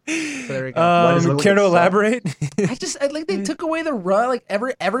don't know. So there we go. Why does it look Care to like elaborate? I like they took away the run. Like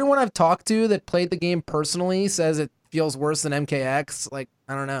everyone I've talked to that played the game personally says it feels worse than MKX. Like,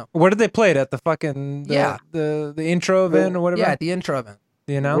 I don't know. Where did they play it? At the fucking Yeah. the intro event or whatever? Yeah, at the intro event.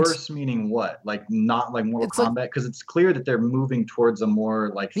 The announce? Worse meaning what? Like not like Mortal It's like- Kombat? Because it's clear that they're moving towards a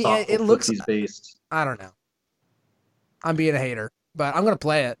more like Yeah, thoughtful it looks- based. I don't know. I'm being a hater, but I'm gonna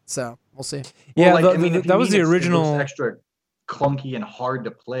play it, so we'll see. Yeah, Well, like, if that you was mean the it original. looks extra clunky and hard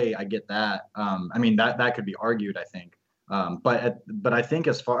to play. I get that. I mean that could be argued. I think. But I think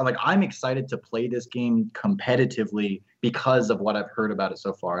as far like I'm excited to play this game competitively because of what I've heard about it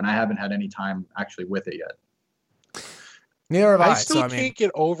so far, and I haven't had any time actually with it yet. Neither have I I. still So I can't mean,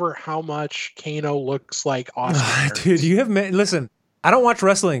 get over how much Kano looks like Austin. Dude, you have listen. I don't watch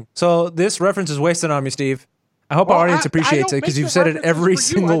wrestling, so this reference is wasted on me, Steve. I hope our audience appreciates it because you've said it every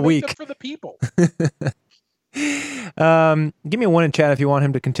single week. For the people. Give me a 1 in chat if you want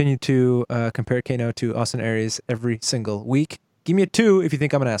him to continue to compare Kano to Austin Aries every single week. Give me a 2 if you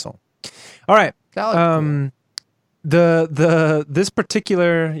think I'm an asshole. All right. that looked cool. This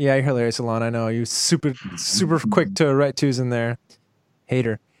particular you're hilarious, Alon. I know you super quick to write 2s in there.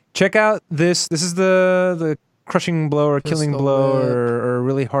 Hater. Check out this. This is the crushing blow or killing Pistol blow whip. or a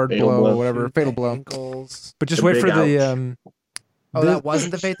really hard Fatal blow blow. or whatever, Shoot fatal the blow. ankles. But just The wait big for the ouch. Oh, this- that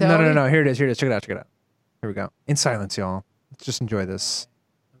wasn't the No, fatality? no. Here it is. Check it out. Here we go. In silence, y'all. Let's just enjoy this.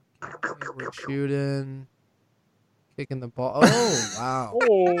 We're shooting. Kicking the ball. Oh, wow.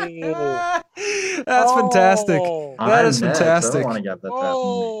 Oh, That's fantastic. Oh, That is I'm next. I fantastic. don't want to get that fast.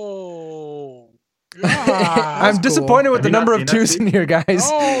 oh, I'm God. cool. disappointed with Have the you not number of seen that, twos Steve? in here, guys.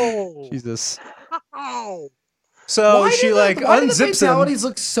 Oh, Jesus. oh. So Why she do like why do the unzips him. fatalities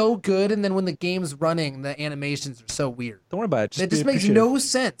look so good, and then when the game's running, the animations are so weird? Don't worry about it. It be just makes appreciative. no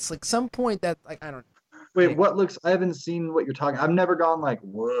sense. Like some point that like I don't. Wait, what looks? I haven't seen what you're talking. I've never gone like,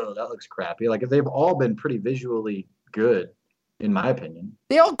 whoa, that looks crappy. Like they've all been pretty visually good, in my opinion.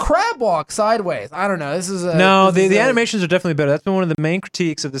 They all crab walk sideways. I don't know. This is a No, this is the a- animations are definitely better. That's been one of the main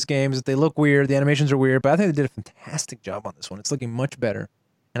critiques of this game is that they look weird. The animations are weird, but I think they did a fantastic job on this one. It's looking much better.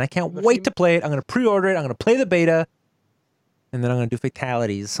 And I can't The wait fem- to play it. I'm going to pre-order it. I'm going to play the beta. And then I'm going to do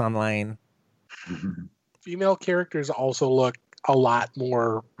fatalities online. Female characters also look a lot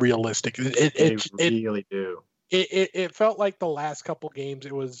more realistic. They really do. It felt like the last couple games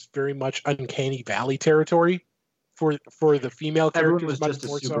it was very much uncanny valley territory for the female Everyone characters. was much just a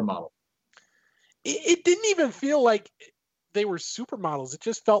more so. supermodel. It didn't even feel like they were supermodels. It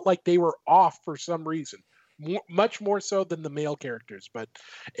just felt like they were off for some reason, much more so than the male characters. But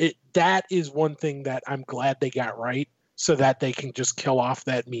that is one thing that I'm glad they got right, so that they can just kill off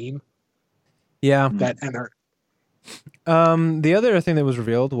that meme. Yeah. That and her. The other thing that was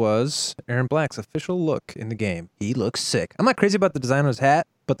revealed was Aaron Black's official look in the game. He looks sick. I'm not crazy about the design of his hat,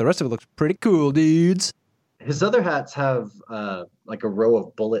 but the rest of it looks pretty cool, dudes. His other hats have like a row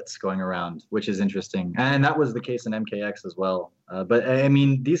of bullets going around, which is interesting, and that was the case in MKX as well. But I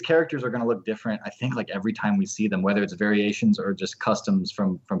mean, these characters are going to look different. I think like every time we see them, whether it's variations or just customs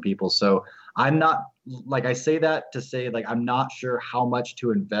from people. So I'm not like I say that to say like I'm not sure how much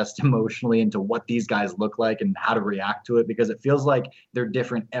to invest emotionally into what these guys look like and how to react to it because it feels like they're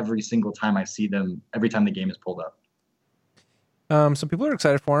different every single time I see them. Every time the game is pulled up. Some people are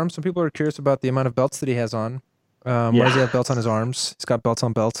excited for him. Some people are curious about the amount of belts that he has on. Why does he have belts on his arms? He's got belts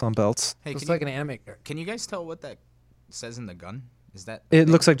on belts on belts. Hey, Looks can, like you, an anime character. can you guys tell what that says in the gun? Is that It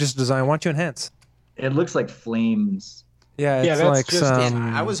looks like just design. Why don't you enhance? It looks like flames. Yeah, Yeah, it's that's like just-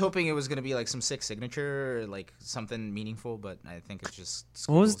 some. I was hoping it was gonna be like some sick signature, or like something meaningful, but I think it's just.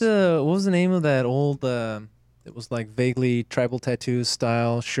 What was scribbles. the name of that old? It was like vaguely tribal tattoos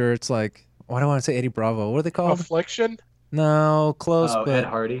style shirts. Like why do I want to say Eddie Bravo? What are they called? Affliction. No, close. Oh, but Ed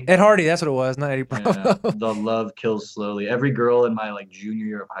Hardy. Ed Hardy, that's what it was, not Eddie Yeah, Bravo. the love kills slowly. Every girl in my like junior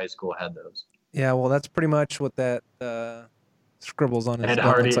year of high school had those. Yeah, well, that's pretty much what that scribbles on his Ed belt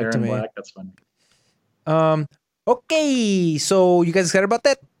Hardy, looks like to Aaron me. Black. That's funny. Okay, so you guys excited about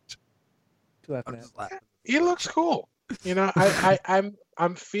that? Two laughing at. He looks cool. You know,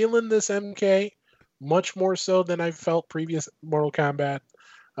 I'm feeling this MK much more so than I felt previous Mortal Kombat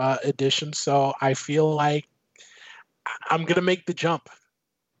editions. So I feel like I'm gonna make the jump.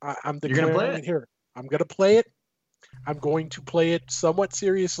 I'm You're gonna play declaring it? it here. I'm gonna play it. I'm going to play it somewhat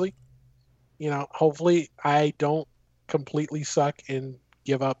seriously. You know, hopefully I don't completely suck and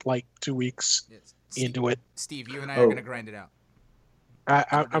give up like 2 weeks Yes. into it. Steve, you and I Oh. are gonna grind it out.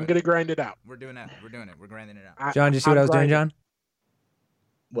 I'm gonna grind it out. We're doing it. We're doing it. We're grinding it out. John, did you see what I was doing, grinding. John?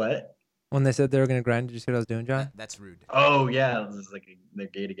 What? When they said they were going to grind, did you see what I was doing, John? That's rude. Oh yeah, this is like they're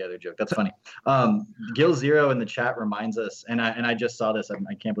gay together joke. That's funny. Gil Zero in the chat reminds us, and I just saw this.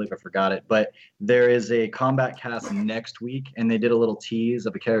 I can't believe I forgot it. But there is a combat cast next week, and they did a little tease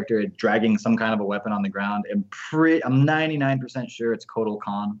of a character dragging some kind of a weapon on the ground. And I'm 99% sure it's Kotal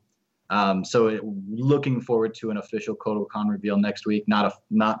Khan. Looking forward to an official Kotal Khan reveal next week.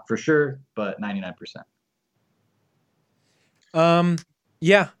 Not for sure, but 99%.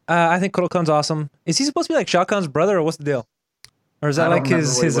 Yeah, I think Kotal Khan's awesome. Is he supposed to be like Shao Kahn's brother, or what's the deal? Or is that I don't like remember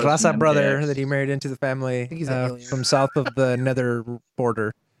his what he was Rasa from brother MKX. that he married into the family think he's an alien. from south of the nether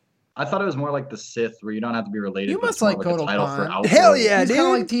border? I thought it was more like the Sith, where you don't have to be related. You but must it's more like a Kotal title for Khan. outlaw. Hell yeah, He's kind of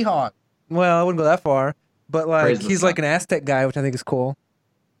dude. like T-Hawk. Well, I wouldn't go that far, but like Praise the he's sun. like an Aztec guy, which I think is cool.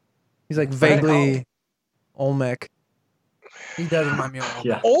 He's like Right. vaguely Olmec. He does remind me of Olmec.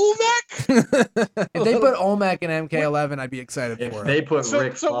 Yeah. Olmec. If they put Olmec in MK11, I'd be excited If for they it. put So,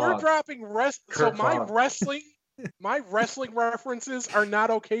 Rick so we're Fog, dropping rest. So Kurt my Fogg. wrestling references are not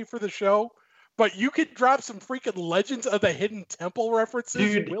okay for the show. But you could drop some freaking Legends of the Hidden Temple references.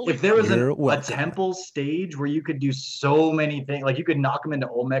 dude, willy-nilly. if there was You're a welcome. temple stage where you could do so many things, like you could knock him into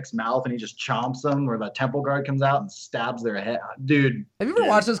Olmec's mouth and he just chomps them, or the temple guard comes out and stabs their head, dude. Have you ever Yeah,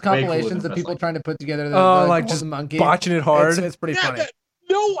 watched those way cooler compilations than of people wrestling. trying to put together the Oh, the like golden just monkey? botching it hard. It's pretty yeah, funny.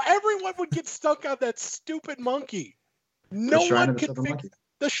 No, everyone would get stuck on that stupid monkey. No The Shrine one of the could Silver figure Monkey.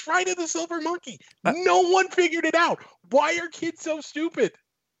 the Shrine of the Silver Monkey. No one figured it out. Why are kids so stupid?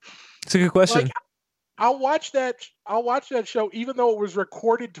 It's a good question. Like, I'll watch that show even though it was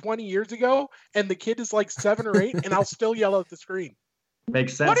recorded 20 years ago and the kid is like 7 or 8 and I'll still yell at the screen.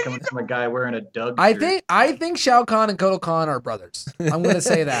 Makes What sense are coming you from a guy wearing a Doug I shirt. think Shao Kahn and Kotal Kahn are brothers. I'm gonna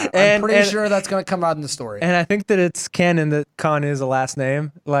say that. And- I'm pretty and- sure that's gonna come out in the story. And I think that it's canon that Khan is a last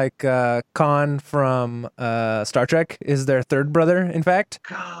name. Like Khan from Star Trek is their third brother, in fact.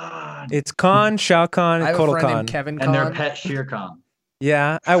 God. It's Khan, Shao Kahn, I and have a Kotal friend Khan. named Kevin And their Kahn. pet Shere Khan.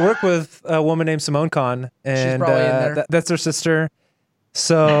 Yeah, I work with a woman named Simone Khan, and probably in there. that's her sister.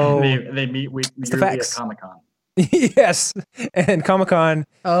 So They meet the yearly at facts. Comic Con. yes, and Comic Con,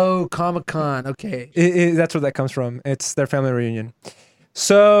 Oh, Comic Con. Okay. that's where that comes from. It's their family reunion.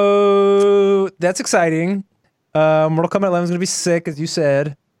 So that's exciting. Mortal Kombat 11 is gonna be sick, as you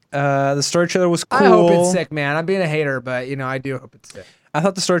said. The story trailer was cool. I hope it's sick, man. I'm being a hater, but I do hope it's sick. I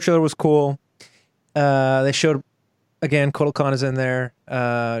thought the story trailer was cool. They showed, again, Kotal Khan is in there.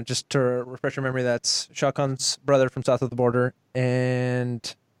 Just to refresh your memory, that's Shao Kahn's brother from south of the border,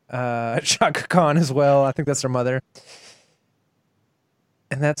 and Shaka Khan as well. I think that's their mother.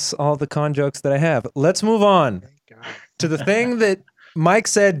 And that's all the Khan jokes that I have. Let's move on Thank God. to the thing that Mike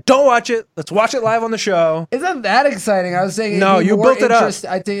said, don't watch it. Let's watch it live on the show. Isn't that exciting? I was saying. No, it'd be you more built it up.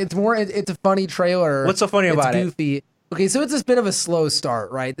 I think it's more. It's a funny trailer. What's so funny It's about it? goofy. Okay, so it's a bit of a slow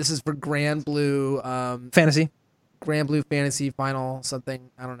start, right? This is for Grand Blue. Fantasy. Grand Blue Fantasy Final something.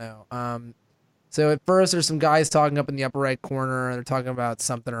 I don't know. So at first there's some guys talking up in the upper right corner. They're talking about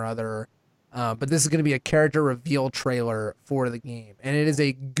something or other. But this is going to be a character reveal trailer for the game, and it is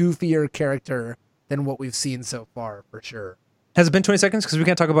a goofier character than what we've seen so far, for sure. Has it been 20 seconds? Because we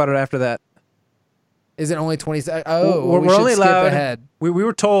can't talk about it after that. Is it only 20 seconds? Oh, We're we should only skip allowed- ahead. We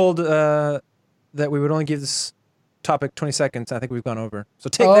were told that we would only give this topic 20 seconds. I think we've gone over. So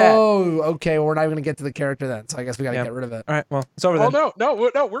take that. All Oh, okay. Well, we're not even going to get to the character then, so I guess we got to Yeah. get rid of it. right, well, it's over Oh then. no,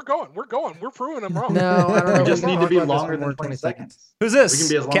 we're going. We're proving them wrong. No, I don't know. We just We're need gonna to be talk about this longer for more than 20 seconds. Who's We this? can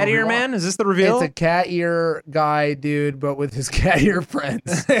be as long Cat as we Ear want. Man? Is this the reveal? It's a cat ear guy dude, but with his cat ear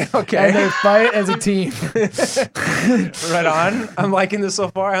friends. okay. And they fight as a team. Right on. I'm liking this so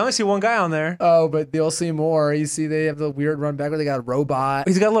far. I only see one guy on there. Oh, but you'll see more. You see, they have the weird run back where they got a robot.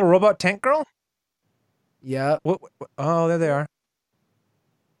 He's got a little robot tank girl. Yep. What? Oh, there they are.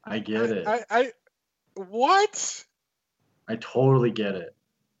 I get it. I what? I totally get it.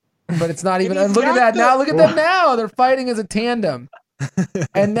 But it's not even. And And he's look at got that the- now. Look at them now. They're fighting as a tandem.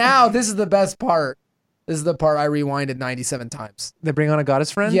 And now this is the best part. This is the part I rewinded 97 times. They bring on a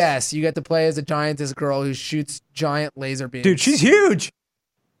goddess friend. Yes, you get to play as a giantess girl who shoots giant laser beams. Dude, she's huge.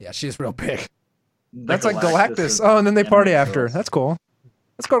 Yeah, she's real big. That's like Galactus Galactus. of Oh, and then they party anime after. girls. That's cool.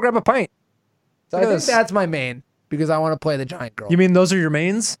 Let's go grab a pint. So Look I at think this. that's my main because I want to play the giant girl. You mean those are your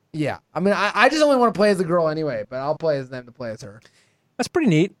mains? Yeah. I mean, I just only want to play as the girl anyway, but I'll play as them to play as her. That's pretty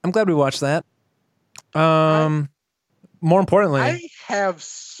neat. I'm glad we watched that. More importantly, I have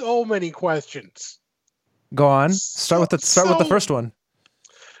so many questions. go on. Start with the So- first one.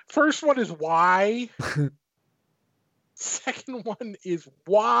 First one is why. Second one is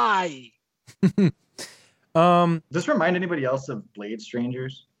why. Does this remind anybody else of Blade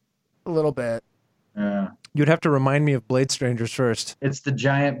Strangers? A little bit. You'd have to remind me of Blade Strangers first. It's the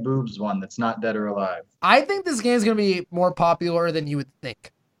giant boobs one that's not dead or alive. I think this game is going to be more popular than you would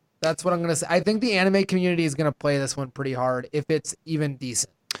think. That's what I'm going to say. I think the anime community is going to play this one pretty hard if it's even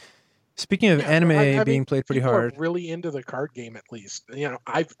decent. Speaking of Yeah, anime I mean, being played pretty people are hard, really into the card game, at least. You know,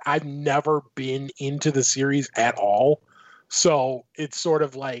 I've never been into the series at all, so it's sort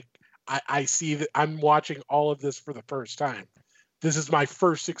of like I see that I'm watching all of this for the first time. This is my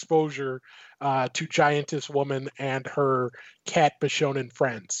first exposure to Giantess Woman and her cat Bishonen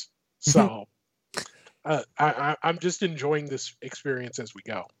friends. So I'm just enjoying this experience as we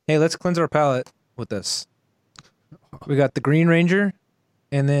go. hey, let's cleanse our palate with this. We got the Green Ranger,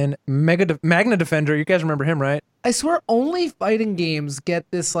 and then Magna Defender. You guys remember him, right? I swear only fighting games get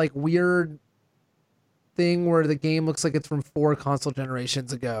this like weird thing where the game looks like it's from 4 console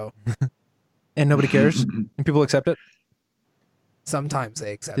generations ago. And nobody cares, and people accept it. Sometimes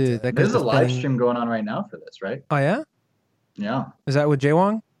they accept Dude, it. that There's guy's a live defending- stream going on right now for this, right? Oh yeah, Yeah. is that with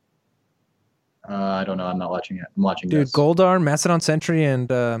Jaywong? I don't know. I'm not watching it. I'm watching Dude, this. Goldar, Macedon Sentry, and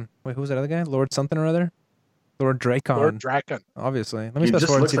wait, who was that other guy? Lord something or other? Lord Dracon, Lord Draken. obviously. Let me He fast just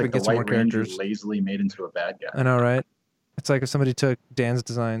forward and looks see if we like can the get some more White Ranger characters. lazily made into a bad guy. I know, right? It's like if somebody took Dan's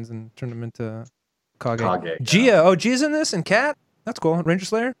designs and turned them into Kage. Kage, yeah. Gia, oh, Gia's in this, and Cat. That's cool. Ranger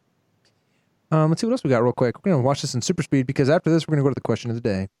Slayer. Let's see what else we got real quick. We're going to watch this in super speed because after this, we're going to go to the question of the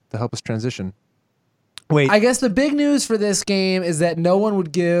day to help us transition. Wait. I guess the big news for this game is that no one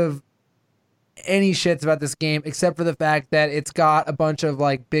would give any shits about this game except for the fact that it's got a bunch of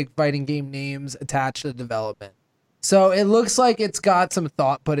like big fighting game names attached to the development. So it looks like it's got some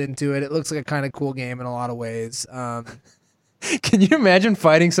thought put into it. It looks like a kind of cool game in a lot of ways. Can you imagine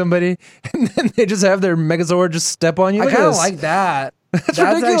fighting somebody and then they just have their Megazord just step on you? I Look at kind of this. like that. That's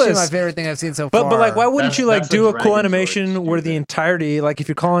ridiculous. actually my favorite thing I've seen so far. But like, why wouldn't That's- you like that's a do a Dragon cool Sword animation where the stupid. entirety, like if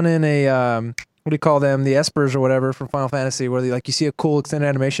you're calling in a what do you call them, the Espers or whatever from Final Fantasy, where they, like you see a cool extended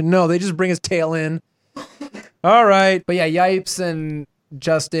animation? No, they just bring his tail in. All right, But yeah, Yipes and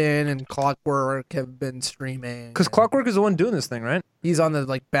Justin and Clockwork have been streaming. because Clockwork is the one doing this thing, right? He's on the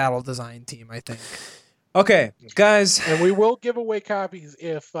like battle design team, I think. Okay, guys. And we will give away copies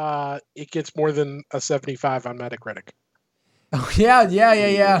if it gets more than a 75 on Metacritic. Oh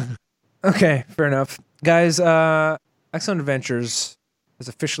yeah. Okay, fair enough, guys. Excellent Adventures has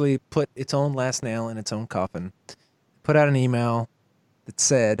officially put its own last nail in its own coffin. Put out an email that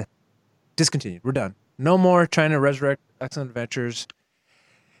said, "Discontinued. We're done. No more trying to resurrect Excellent Adventures."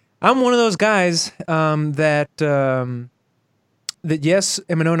 I'm one of those guys that yes,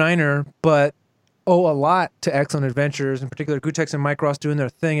 am an 09er, but owe a lot to Excellent Adventures, in particular Gutex and Mike Ross doing their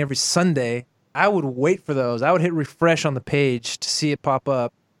thing every Sunday. I would wait for those. I would hit refresh on the page to see it pop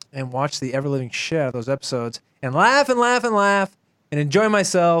up and watch the ever-living shit out of those episodes and laugh and laugh and laugh and enjoy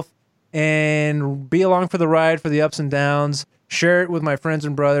myself and be along for the ride for the ups and downs, share it with my friends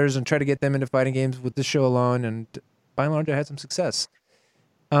and brothers and try to get them into fighting games with this show alone. And by and large, I had some success.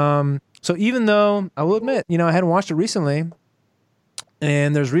 So even though I will admit, I hadn't watched it recently,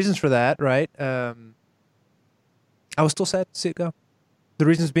 and there's reasons for that, right? I was still sad to see it go. The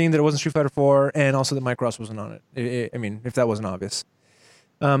reasons being that it wasn't Street Fighter 4 and also that Mike Ross wasn't on it. I mean, if that wasn't obvious.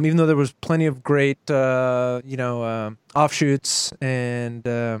 Even though there was plenty of great, offshoots and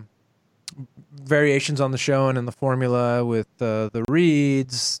variations on the show and in the formula with the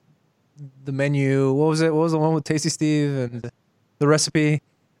reads, the menu. What was it? What was the one with Tasty Steve and the recipe?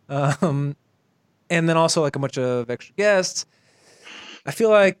 And then also like a bunch of extra guests. I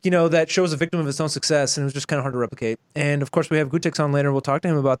feel like, that show's a victim of its own success, and it was just kind of hard to replicate. And, of course, we have Gutex on later. We'll talk to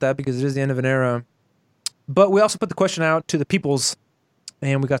him about that because it is the end of an era. But we also put the question out to the peoples,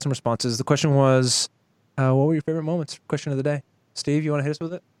 and we got some responses. The question was, what were your favorite moments? Question of the day. Steve, you want to hit us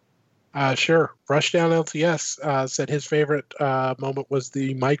with it? Sure. Rushdown LTS said his favorite moment was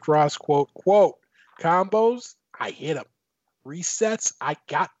the Mike Ross quote, combos, I hit them. Resets, I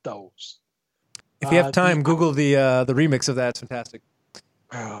got those. If you have time, Google the remix of that. It's fantastic.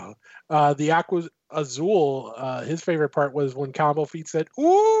 The Aqua Azul, his favorite part was when Combo Feet said,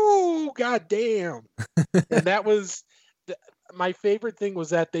 "Ooh, goddamn!" And that was my favorite thing was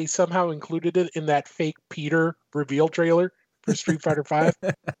that they somehow included it in that fake Peter reveal trailer for Street Fighter V.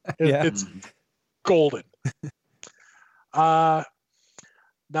 Yeah. It's golden. Naleb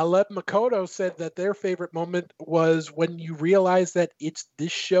Makoto said that their favorite moment was when you realize that it's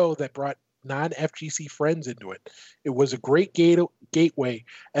this show that brought non-FGC friends into it. It was a great gateway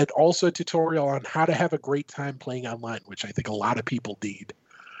and also a tutorial on how to have a great time playing online, which I think a lot of people need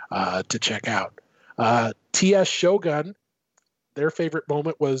to check out. TS Shogun, their favorite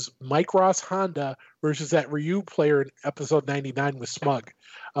moment was Mike Ross Honda versus that Ryu player in episode 99 with Smug,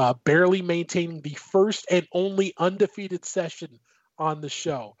 barely maintaining the first and only undefeated session on the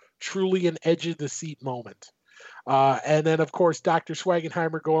show. Truly an edge of the seat moment. And then, of course, Dr.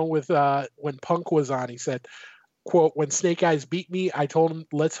 Swagenheimer going with when Punk was on, he said, quote, when Snake Eyes beat me, I told him,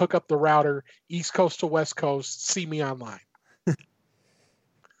 let's hook up the router, East Coast to West Coast, see me online.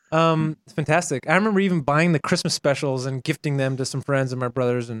 It's fantastic. I remember even buying the Christmas specials and gifting them to some friends and my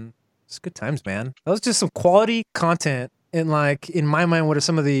brothers, and it's good times, man. That was just some quality content in my mind, what are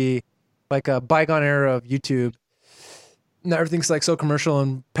some of the bygone era of YouTube. Now everything's so commercial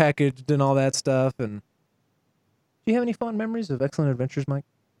and packaged and all that stuff. And do you have any fond memories of Excellent Adventures, Mike?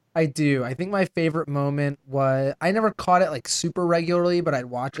 I do. I think my favorite moment was I never caught it super regularly, but I'd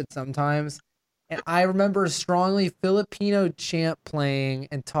watch it sometimes. And I remember strongly Filipino Champ playing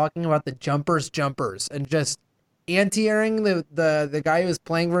and talking about the jumpers and just anti-airing the guy who was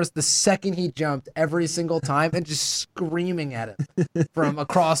playing versus the second he jumped every single time and just screaming at him from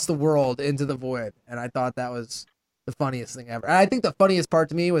across the world into the void. And I thought that was the funniest thing ever. And I think the funniest part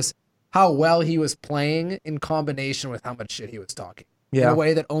to me was how well he was playing in combination with how much shit he was talking. In a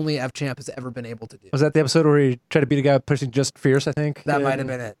way that only F-Champ has ever been able to do. Was that the episode where he tried to beat a guy pushing Just Fierce, I think? That might have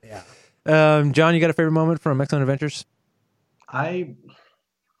been it, yeah. John, you got a favorite moment from Excellent Adventures? I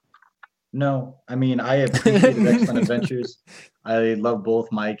No, I mean, I appreciated Excellent Adventures. I love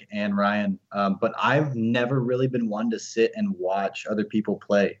both Mike and Ryan, but I've never really been one to sit and watch other people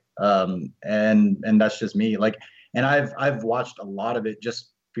play. And that's just me. Like, and I've watched a lot of it just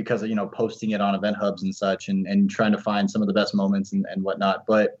because of, posting it on event hubs and such, and trying to find some of the best moments and whatnot.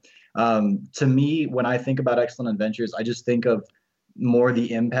 But to me, when I think about Excellent Adventures, I just think of more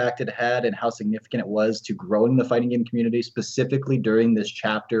the impact it had and how significant it was to growing the fighting game community, specifically during this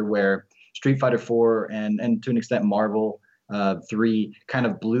chapter where Street Fighter 4 and to an extent Marvel 3 kind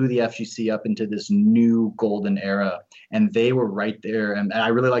of blew the FGC up into this new golden era. And they were right there. And I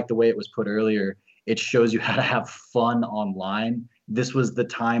really like the way it was put earlier. It shows you how to have fun online. This was the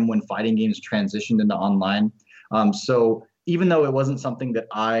time when fighting games transitioned into online. So even though it wasn't something that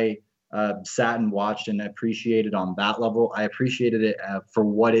I sat and watched and appreciated on that level, I appreciated it for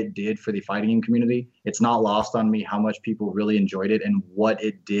what it did for the fighting game community. It's not lost on me how much people really enjoyed it and what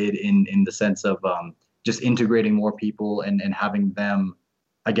it did in the sense of just integrating more people and having them,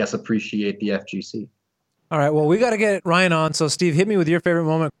 I guess, appreciate the FGC. All right, well, we got to get Ryan on. So, Steve, hit me with your favorite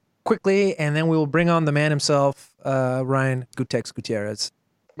moment quickly, and then we will bring on the man himself, Ryan Gutex Gutierrez.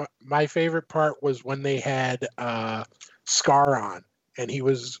 My favorite part was when they had Scar on, and he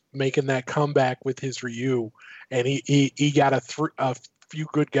was making that comeback with his Ryu, and he got a few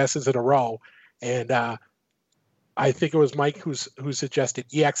good guesses in a row, and I think it was Mike who suggested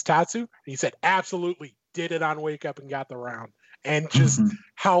EX Tatsu. He said absolutely, did it on Wake Up and got the round, and just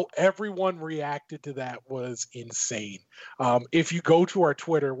how everyone reacted to that was insane. If you go to our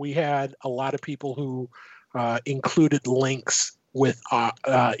Twitter, we had a lot of people who included links with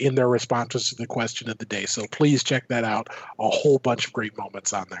in their responses to the question of the day. So please check that out. A whole bunch of great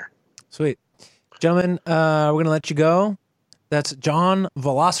moments on there. Sweet. Gentlemen, we're going to let you go. That's John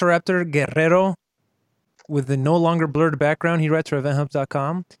Velociraptor Guerrero with the no longer blurred background. He writes for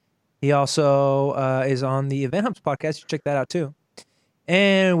eventhubs.com. He also is on the Event Hubs podcast. You check that out too.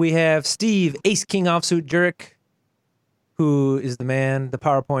 And we have Steve Ace King Offsuit Jurek, who is the man, the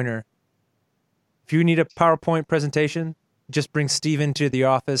PowerPointer. If you need a PowerPoint presentation, just bring Steve into the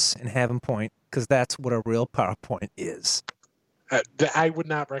office and have him point, because that's what a real PowerPoint is. I would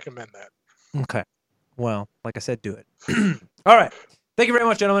not recommend that. Okay. Well, like I said, do it. All right. Thank you very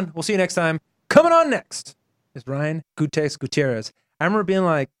much, gentlemen. We'll see you next time. Coming on next is Ryan Gutex Gutierrez. I remember being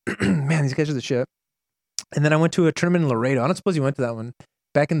like, man, these guys are the shit. And then I went to a tournament in Laredo. I don't suppose you went to that one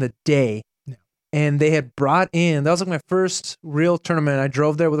back in the day. No. And they had brought in, that was like my first real tournament. I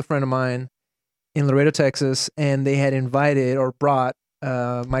drove there with a friend of mine in Laredo, Texas, and they had invited or brought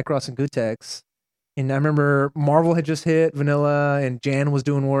Mike Ross and Gutex. And I remember Marvel had just hit Vanilla, and Jan was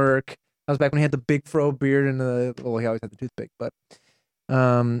doing work. That was back when he had the big fro beard and he always had the toothpick, but it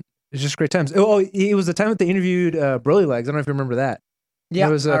was just great times. Oh, it was the time that they interviewed Broly Legs. I don't know if you remember that. Yeah,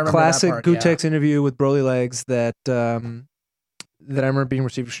 it was I a remember classic that part, Gutex interview with Broly Legs that I remember being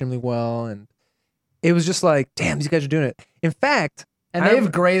received extremely well, and it was just like, damn, these guys are doing it. In fact, and they've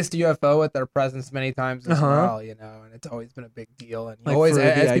graced UFO with their presence many times as well, and it's always been a big deal. And you Like always, for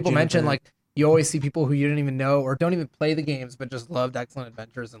the as people IGN mention, event. like you always see people who you didn't even know or don't even play the games, but just loved Excellent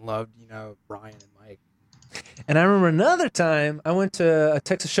Adventures and loved, Brian and Mike. And I remember another time I went to a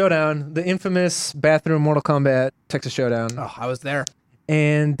Texas Showdown, the infamous bathroom Mortal Kombat Texas Showdown. Oh, I was there.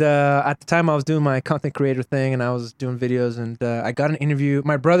 And at the time I was doing my content creator thing and I was doing videos, and I got an interview.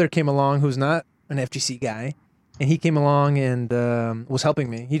 My brother came along, who's not an FGC guy, and he came along and was helping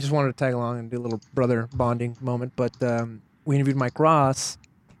me. He just wanted to tag along and do a little brother bonding moment. But we interviewed Mike Ross.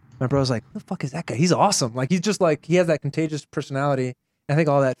 My brother was like, who the fuck is that guy? He's awesome. Like, he's just like, he has that contagious personality. I think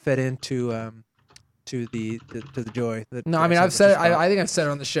all that fed into to the joy. That No, I mean, I've said, I think I've said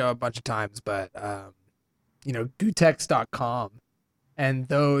it on the show a bunch of times, but, Gutex.com and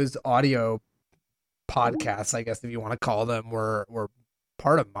those audio podcasts, I guess, if you want to call them, were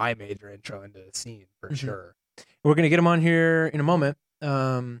part of my major intro into the scene for sure. We're going to get him on here in a moment.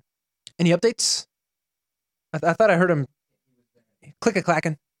 Any updates? I thought I heard him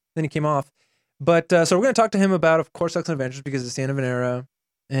click-a-clacking. Then he came off. But so we're going to talk to him about, of course, Excellent Adventures, because it's the end of an era.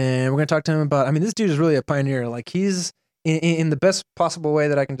 And we're going to talk to him about, I mean, this dude is really a pioneer. Like, he's, in the best possible way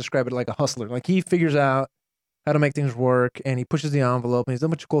that I can describe it, like a hustler. Like, he figures out how to make things work, and he pushes the envelope, and he's done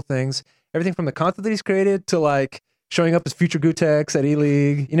a bunch of cool things. Everything from the content that he's created to, like, showing up as future Gutex at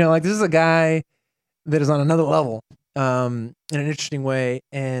E-League. Like, this is a guy that is on another level in an interesting way.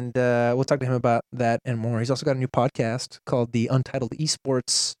 And we'll talk to him about that and more. He's also got a new podcast called The Untitled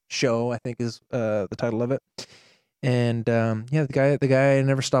Esports Show, I think is the title of it. And the guy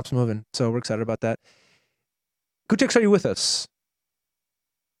never stops moving. So we're excited about that. Gutex, are you with us?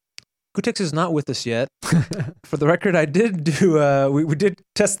 Gutex is not with us yet. For the record, I did do. We did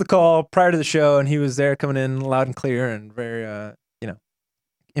test the call prior to the show, and he was there, coming in loud and clear, and very.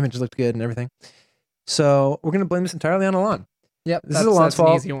 Image looked good and everything. So we're gonna blame this entirely on Alon. Yep. This is Alon's fault.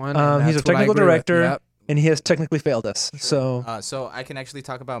 An easy one. And He's that's a what I technical agree with. director, Yep. and he has technically failed us. So, So I can actually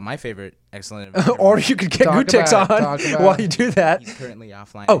talk about my favorite excellent. or you could get Talk Gutex about it, on talk about while it. you do that. He's currently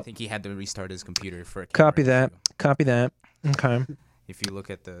offline. Oh. I think he had to restart his computer for a Copy camera that. issue. Copy that. Okay. If you look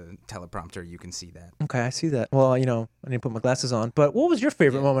at the teleprompter, you can see that. Okay, I see that. Well, I need to put my glasses on. But what was your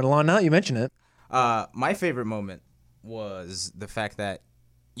favorite Yeah. moment, Alon? Now that you mention it. My favorite moment was the fact that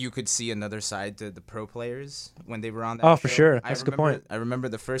you could see another side to the pro players when they were on that Oh, for show. sure. That's a good point. I remember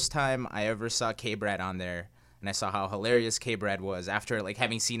the first time I ever saw K-Brad on there, and I saw how hilarious K-Brad was after like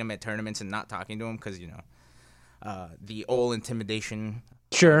having seen him at tournaments and not talking to him because the old intimidation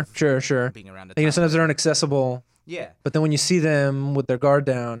Sure. being around the Sometimes they're inaccessible, yeah. but then when you see them with their guard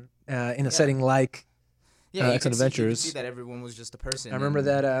down in a setting like, Yeah, you Excellent could see- you could Adventures. see that everyone was just a person. I remember and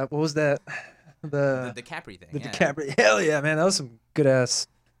that. What was that? the DiCaprio thing. The yeah. DiCaprio. Hell yeah, man! That was some good ass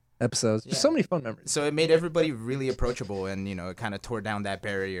episodes. Just Yeah. so many fun memories. So it made everybody really approachable, and it kind of tore down that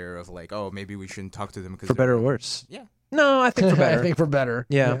barrier of like, oh, maybe we shouldn't talk to them because For better or worse. Yeah. No, I think for better. I think for better.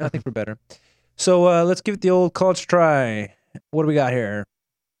 Yeah, I think for better. So let's give it the old college try. What do we got here?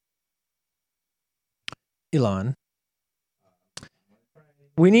 Elon.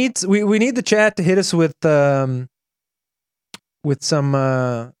 We need the chat to hit us with some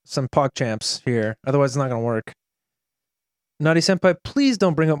PogChamps here. Otherwise, it's not gonna work. Naughty Senpai, please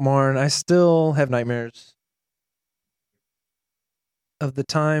don't bring up Marn. I still have nightmares of the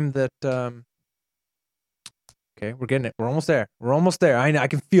time that. Okay, we're getting it. We're almost there. I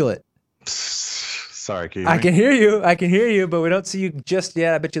can feel it. Sorry, can you I hear me? can hear you, but we don't see you just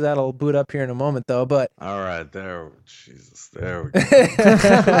yet. I bet you that'll boot up here in a moment, though. But All right, there we go.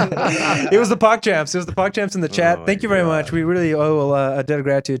 it was the PogChamps. It was the PogChamps in the chat. Oh Thank my you very much. God. We really owe a debt of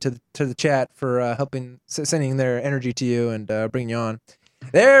gratitude to the chat for helping sending their energy to you and bringing you on.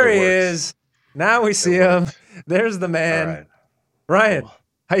 There It he works. is. Now we see It him. worked. There's the man, All right. Ryan. Cool.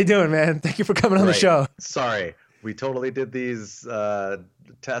 How you doing, man? Thank you for coming on the Great. show. Sorry, we totally did these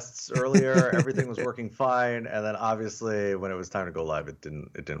tests earlier. Everything was working fine, and then obviously when it was time to go live, it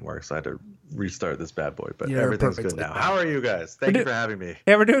didn't work. So I had to restart this bad boy. But You're everything's good perfectly now. fine. How are you guys? Thank you for having me.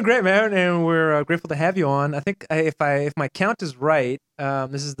 Yeah, we're doing great, man, and we're grateful to have you on. I think if my count is right,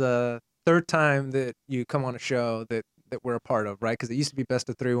 this is the third time that you come on a show that we're a part of, right? Because it used to be best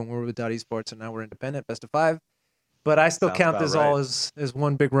of 3 when we were with Dot Esports, and now we're independent, best of 5. But I still Sounds count about this all right. as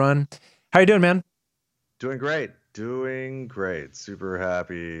one big run. How you doing, man? Doing great. Super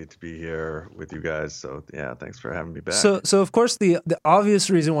happy to be here with you guys. So yeah, thanks for having me back. So of course the obvious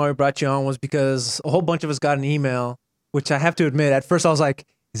reason why we brought you on was because a whole bunch of us got an email, which I have to admit, at first I was like,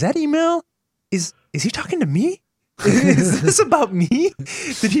 "Is that email? Is he talking to me? Is this about me?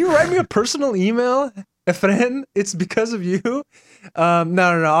 Did he write me a personal email, Efren? It's because of you."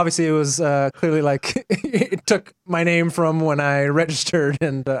 No. Obviously, it was clearly like it took my name from when I registered,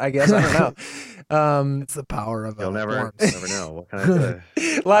 and I guess I don't know. It's the power of You'll never forms. know. What can I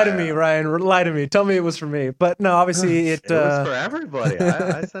say? Lie to me, Ryan. Lie to me. Tell me it was for me. But no, obviously it. It was for everybody.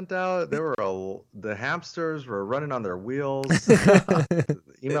 I sent out. The hamsters were running on their wheels. The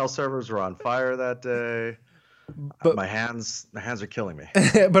email servers were on fire that day. But- my hands are killing me.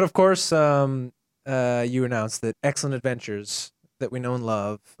 But of course, you announced that Excellent Adventures that we know and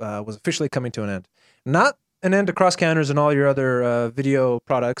love was officially coming to an end. Not an end to Cross Counters and all your other video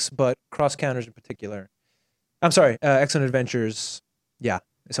products, but Cross Counters in particular. I'm sorry, Excellent Adventures. Yeah,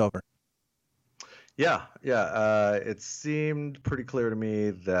 it's over. Yeah. It seemed pretty clear to me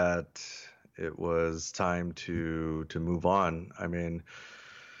that it was time to move on. I mean,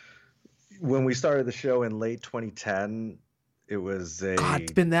 when we started the show in late 2010, it was a. God,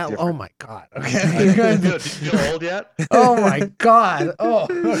 it's been that. Oh different- my God. I Okay. didn't feel- Did you feel old yet? Oh my God. Oh.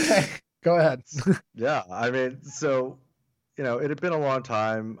 Okay. Go ahead. Yeah, I mean, so it had been a long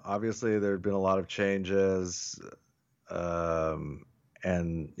time. Obviously, there had been a lot of changes,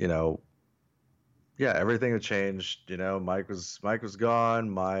 and yeah, everything had changed. Mike was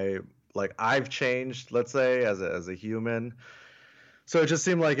gone. I've changed, let's say, as a human. So it just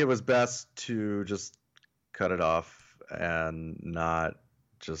seemed like it was best to just cut it off and not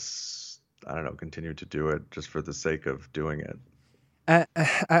just, I don't know, continue to do it just for the sake of doing it. I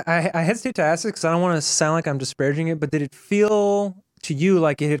hesitate to ask it because I don't want to sound like I'm disparaging it, but did it feel to you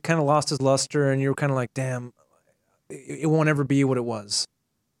like it had kind of lost its luster and you were kind of like, damn, it won't ever be what it was?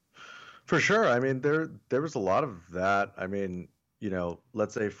 For sure. I mean, there was a lot of that. I mean,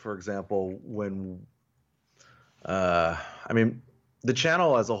 let's say, for example, when the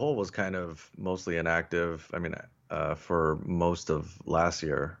channel as a whole was kind of mostly inactive. I mean, for most of last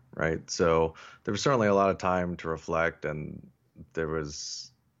year, right? So there was certainly a lot of time to reflect, and there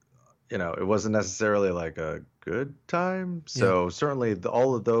was, it wasn't necessarily like a good time. So certainly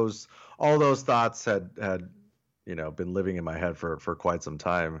all those thoughts had been living in my head for quite some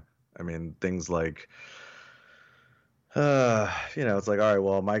time. I mean, things like, it's like, all right,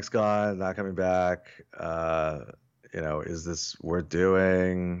 well, Mike's gone, not coming back. Is this worth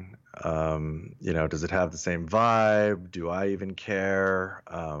doing? Does it have the same vibe? Do I even care?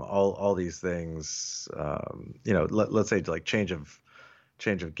 All these things. Let's say like change of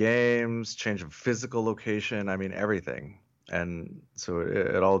games, change of physical location. I mean, everything. And so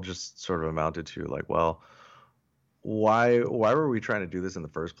it all just sort of amounted to like, well, why were we trying to do this in the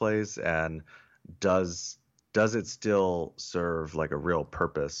first place? And does it still serve like a real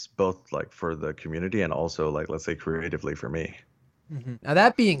purpose, both like for the community and also like, let's say, creatively for me? Now,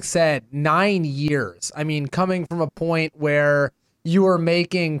 that being said, 9 years. I mean, coming from a point where you were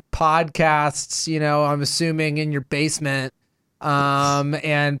making podcasts, I'm assuming in your basement,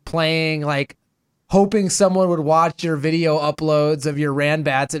 and playing, like, hoping someone would watch your video uploads of your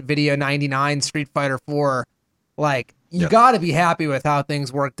Ranbats at Video 99, Street Fighter 4. Like, you got to be happy with how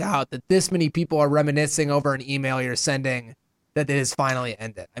things worked out, that this many people are reminiscing over an email you're sending that it has finally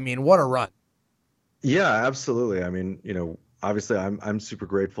ended. I mean, what a run. Yeah, absolutely. I mean, obviously I'm super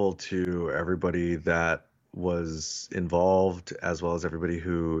grateful to everybody that was involved, as well as everybody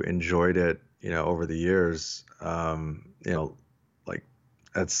who enjoyed it, over the years. Like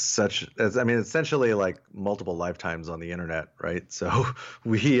essentially like multiple lifetimes on the internet, right? So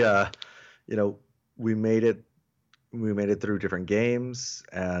we made it through different games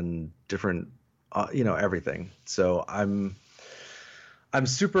and different, everything. So I'm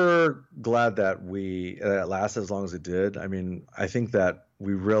super glad that it lasted as long as it did. I mean, I think that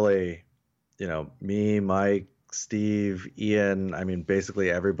we really, me, Mike, Steve, Ian, I mean, basically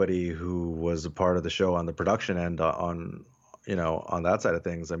everybody who was a part of the show on the production end on that side of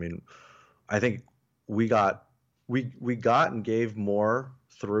things. I mean, I think we got and gave more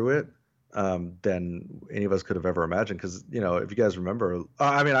through it than any of us could have ever imagined. Because, if you guys remember,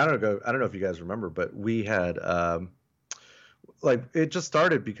 I mean, I don't know if you guys remember, but we had, like, it just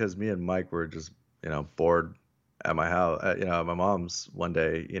started because me and Mike were just, bored at my house, at my mom's one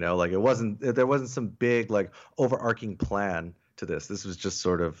day, like there wasn't some big, like, overarching plan to this. This was just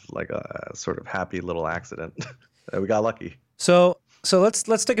sort of like a sort of happy little accident. We got lucky. So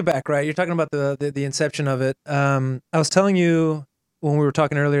let's take it back, right? You're talking about the inception of it. I was telling you when we were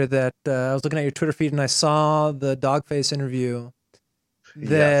talking earlier that I was looking at your Twitter feed and I saw the Dogface interview.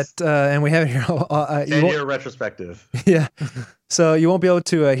 And we have it here. 10-year retrospective. Yeah. So you won't be able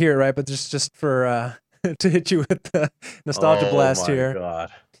to hear it, right? But just for to hit you with the nostalgia blast here.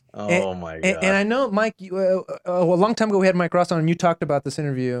 Oh my god! And I know, Mike, a long time ago we had Mike Ross on, and you talked about this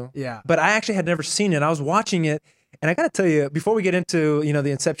interview. Yeah. But I actually had never seen it. I was watching it, and I got to tell you, before we get into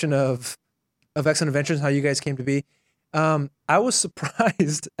the inception of Excellent Adventures, how you guys came to be, I was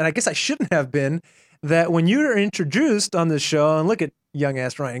surprised, and I guess I shouldn't have been, that when you were introduced on this show, and look at young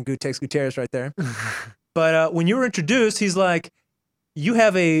ass Ryan Gutierrez right there, but when you were introduced, he's like, "You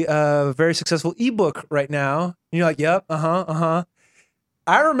have a very successful ebook right now." And you're like, "Yep,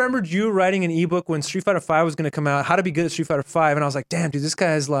 I remembered you writing an ebook when Street Fighter V was going to come out, how to be good at Street Fighter V, and I was like, "Damn, dude, this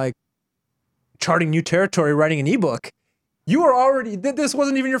guy's like charting new territory writing an ebook." You were already, this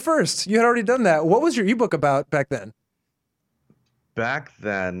wasn't even your first. You had already done that. What was your ebook about back then? Back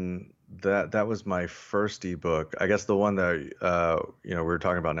then, that was my first ebook. I guess the one that we were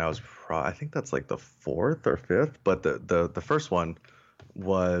talking about now is I think that's like the 4th or 5th, but the first one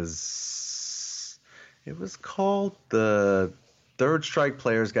was called the Third Strike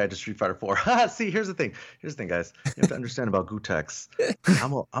Player's Guide to Street Fighter 4. See, here's the thing, guys. You have to understand about Gootecks.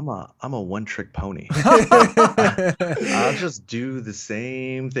 I'm a one-trick pony. I'll just do the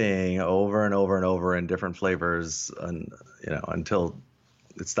same thing over and over and over in different flavors, and until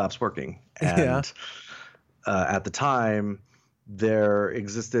it stops working. And at the time, there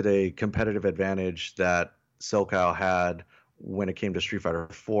existed a competitive advantage that SoCal had when it came to Street Fighter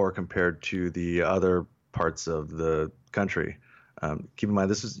 4 compared to the other parts of the country. Keep in mind,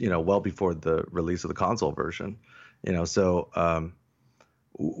 this is well before the release of the console version. So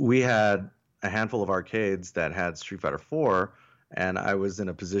we had a handful of arcades that had Street Fighter 4, and I was in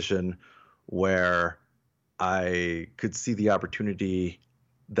a position where I could see the opportunity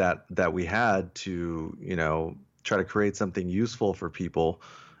that we had to try to create something useful for people,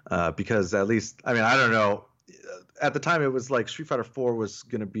 because at least, I mean, I don't know, at the time it was like Street Fighter 4 was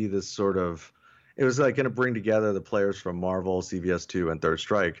going to be this sort of it was like going to bring together the players from Marvel, CVS2, and Third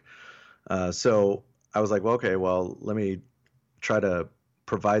Strike. So I was like, well, okay, well, let me try to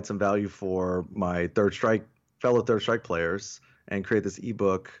provide some value for my fellow Third Strike players and create this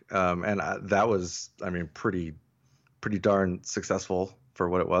ebook. That was, I mean, pretty darn successful for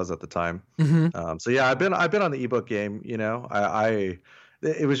what it was at the time. Mm-hmm. So yeah, I've been on the ebook game. You know,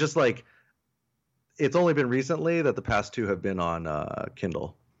 it was just like, it's only been recently that the past two have been on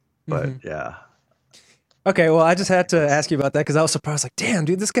Kindle, but yeah. Okay, well, I just had to ask you about that because I was surprised. Like, damn,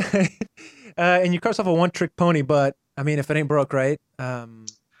 dude, this guy. And you call yourself a one-trick pony, but I mean, if it ain't broke, right?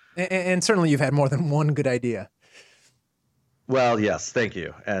 And certainly you've had more than one good idea. Well, yes, thank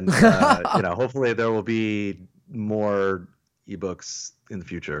you, and hopefully there will be more ebooks in the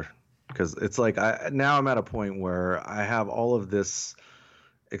future, because it's like now I'm at a point where I have all of this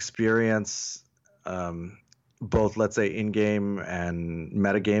experience, both, let's say, in-game and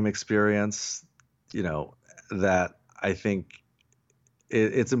metagame experience, that I think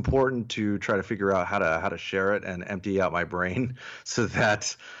it's important to try to figure out how to share it and empty out my brain so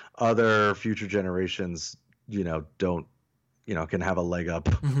that other future generations, don't, can have a leg up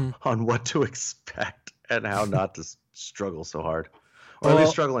on what to expect and how not to struggle so hard, or at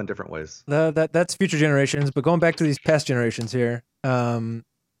least struggle in different ways. That's future generations, but going back to these past generations here, so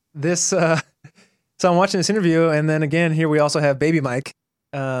I'm watching this interview, and then again here we also have Baby Mike.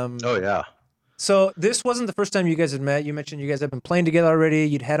 Oh yeah. So this wasn't the first time you guys had met. You mentioned you guys have been playing together already.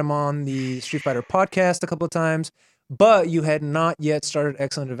 You'd had him on the Street Fighter podcast a couple of times, but you had not yet started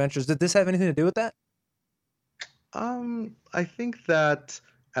Excellent Adventures. Did this have anything to do with that? I think that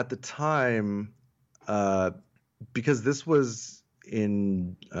at the time, because this was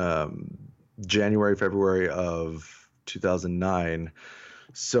in January, February of 2009,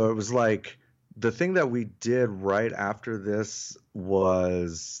 so it was like the thing that we did right after this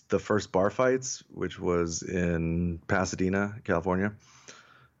was the first bar fights, which was in Pasadena, California.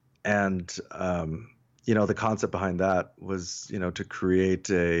 And, the concept behind that was, to create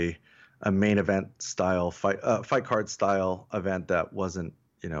a main event style fight card style event that wasn't,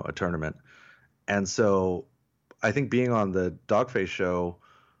 a tournament. And so I think being on the Dogface show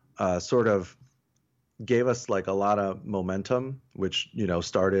sort of gave us like a lot of momentum, which,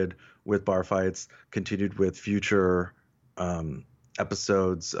 started with bar fights, continued with future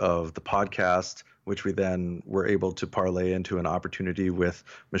episodes of the podcast, which we then were able to parlay into an opportunity with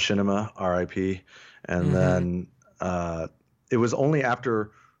Machinima, RIP. And then it was only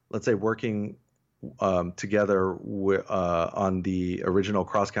after, let's say, working together on the original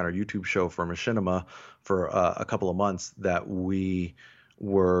Cross Counter YouTube show for Machinima for a couple of months that we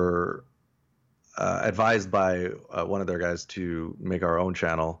were advised by one of their guys to make our own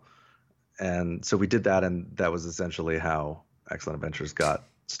channel. And so we did that, and that was essentially how Excellent Adventures got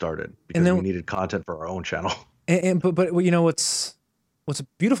started, because we needed content for our own channel. But what's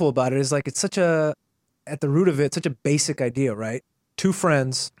beautiful about it is like it's at the root of it, such a basic idea, right? Two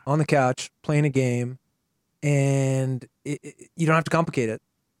friends on the couch playing a game, and you don't have to complicate it.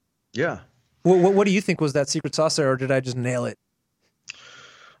 Yeah. What do you think was that secret sauce there, or did I just nail it?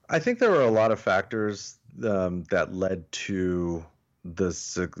 I think there were a lot of factors that led to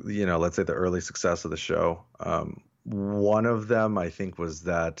this, let's say the early success of the show. One of them, I think, was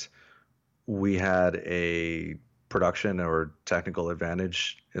that we had a production or technical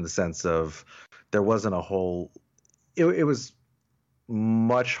advantage in the sense of there wasn't a whole. It was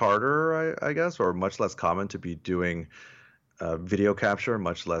much harder, I guess, or much less common to be doing video capture,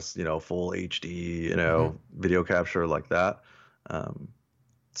 much less, full HD, video capture like that.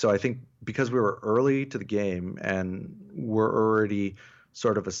 So I think because we were early to the game and we're already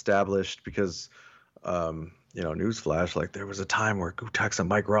sort of established, because, newsflash, like there was a time where Gootecks and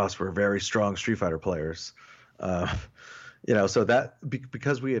Mike Ross were very strong Street Fighter players. So that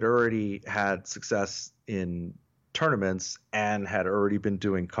because we had already had success in tournaments and had already been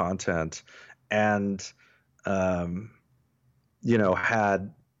doing content and, had,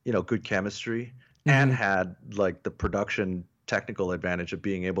 good chemistry and had like the production technical advantage of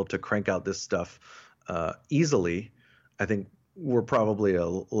being able to crank out this stuff easily, I think were probably a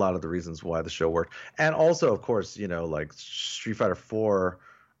lot of the reasons why the show worked. And also, of course, like Street Fighter 4,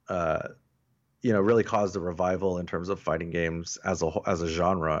 really caused a revival in terms of fighting games as a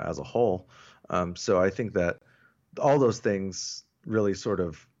genre as a whole. So I think that all those things really sort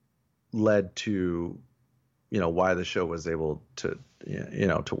of led to, why the show was able to,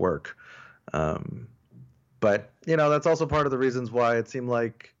 to work. But, that's also part of the reasons why it seemed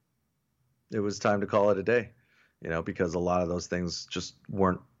like it was time to call it a day, because a lot of those things just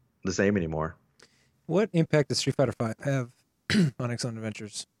weren't the same anymore. What impact does Street Fighter V have on Excellent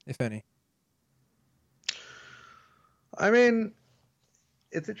Adventures, if any? I mean,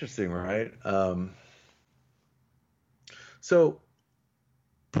 it's interesting, right? So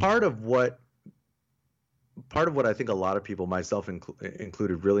part of what I think a lot of people, myself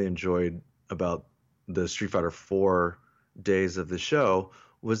included, really enjoyed about the Street Fighter 4 days of the show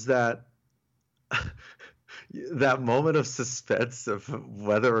was that that moment of suspense of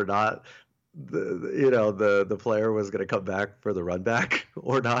whether or not the player was going to come back for the run back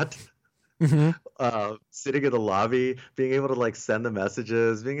or not. Mm-hmm. Sitting in the lobby, being able to like send the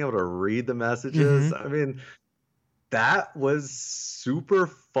messages, being able to read the messages. Mm-hmm. I mean, that was super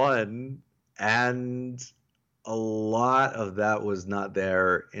fun, and a lot of that was not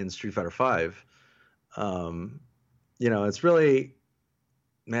there in Street Fighter 5. It's really,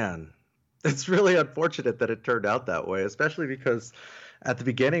 man, it's really unfortunate that it turned out that way, especially because at the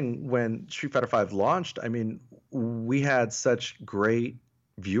beginning when Street Fighter 5 launched, I mean, we had such great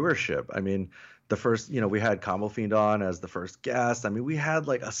viewership. I mean, the first, we had Combo Fiend on as the first guest. I mean, we had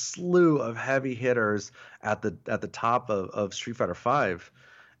like a slew of heavy hitters at the top of Street Fighter 5.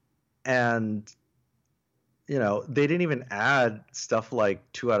 And they didn't even add stuff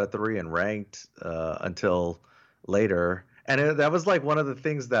like 2 out of 3 and ranked until later. And that was like one of the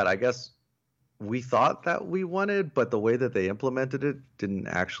things that I guess we thought that we wanted, but the way that they implemented it didn't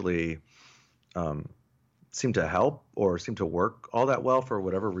actually seem to help or seem to work all that well for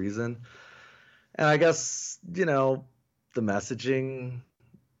whatever reason. And I guess, the messaging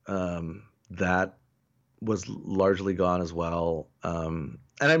that was largely gone as well. And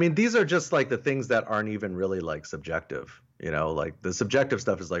I mean, these are just like the things that aren't even really like subjective, like the subjective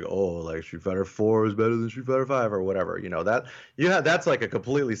stuff is like, oh, like Street Fighter 4 is better than Street Fighter 5 or whatever, that's like a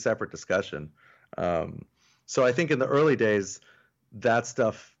completely separate discussion. So I think in the early days, that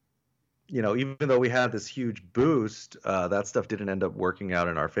stuff, even though we had this huge boost, that stuff didn't end up working out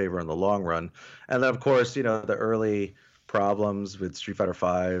in our favor in the long run. And then, of course, the early problems with Street Fighter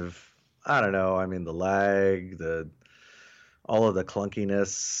 5, I don't know. I mean, the lag, all of the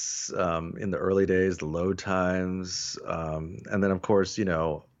clunkiness in the early days, the load times, and then, of course,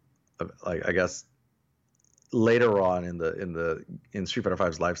 like I guess later on in Street Fighter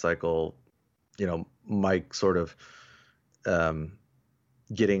 5's life cycle, Mike sort of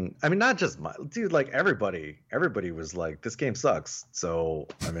getting, I mean, not just dude, like everybody was like, this game sucks. So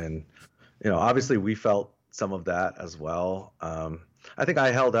I mean, obviously we felt some of that as well. I think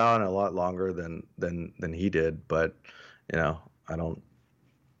I held on a lot longer than he did, but I don't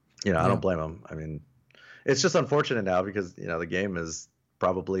blame him. I mean, it's just unfortunate now because the game is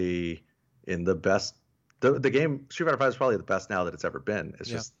probably in the best. The game Street Fighter 5 is probably the best now that it's ever been. It's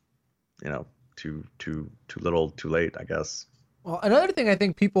just too little, too late, I guess. Well, another thing I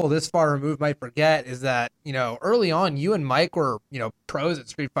think people this far removed might forget is that, early on, you and Mike were, pros at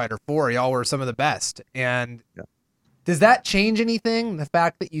Street Fighter 4. Y'all were some of the best. And does that change anything? The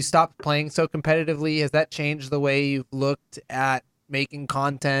fact that you stopped playing so competitively, has that changed the way you've looked at making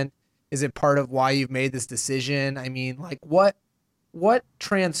content? Is it part of why you've made this decision? I mean, like what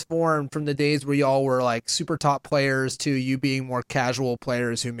transformed from the days where y'all were like super top players to you being more casual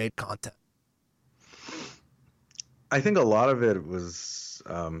players who made content? I think a lot of it was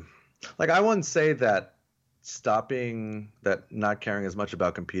like I wouldn't say that not caring as much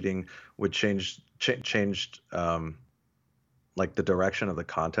about competing would changed like the direction of the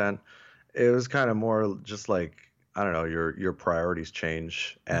content. It was kind of more just like, I don't know, your priorities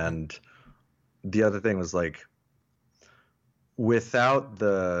change. And the other thing was like, without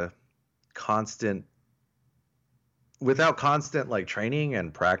constant like training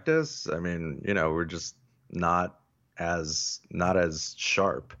and practice, I mean, we're just not as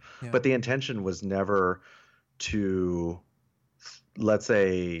sharp. But the intention was never to, let's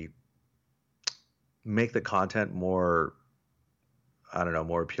say, make the content more, I don't know,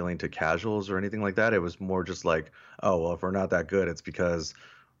 more appealing to casuals or anything like that. It was more just like, oh, well, if we're not that good, it's because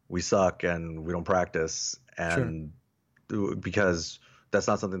we suck and we don't practice, and because that's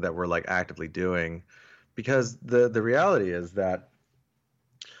not something that we're like actively doing. Because the reality is that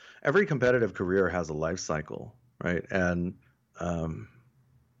every competitive career has a life cycle, right? And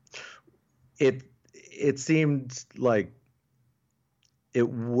it seemed like it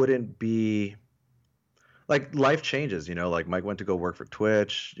wouldn't be like, life changes, like Mike went to go work for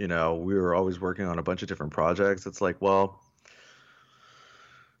Twitch, we were always working on a bunch of different projects. It's like, well,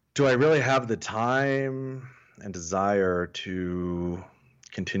 do I really have the time and desire to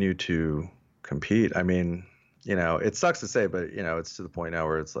continue to compete? I mean, it sucks to say, but it's to the point now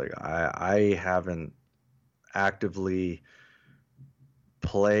where it's like I haven't actively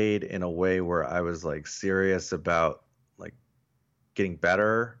played in a way where I was like serious about like getting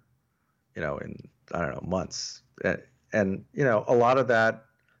better, in, I don't know, months. and a lot of that,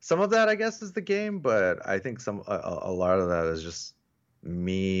 some of that I guess is the game, but I think a lot of that is just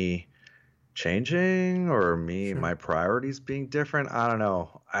me changing, or Sure. my priorities being different. I don't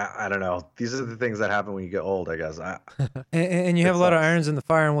know. I don't know. These are the things that happen when you get old, I guess. And you It have a lot of sucks. irons in the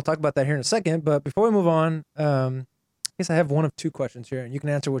fire, and we'll talk about that here in a second. But before we move on, I guess I have one of two questions here, and you can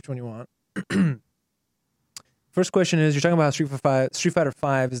answer which one you want. First question is: you're talking about how Street Fighter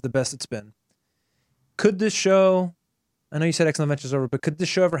Five is the best it's been. Could this show? I know you said Excellent Adventure's over, but could this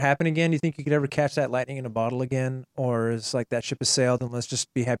show ever happen again? Do you think you could ever catch that lightning in a bottle again, or is like that ship has sailed and let's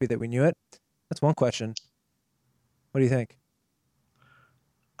just be happy that we knew it? That's one question. What do you think?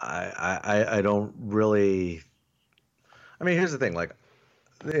 I don't really. I mean, here's the thing. Like,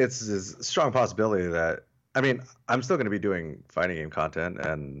 it's a strong possibility that. I mean, I'm still going to be doing fighting game content,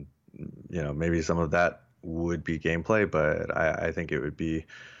 and maybe some of that would be gameplay, but I think it would be.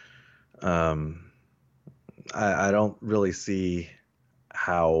 I don't really see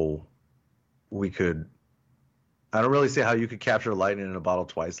how we could. I don't really see how you could capture lightning in a bottle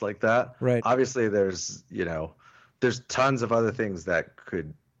twice like that. Right. Obviously, there's tons of other things that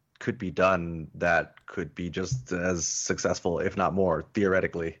could be done that could be just as successful, if not more,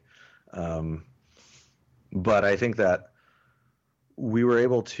 theoretically. But I think that we were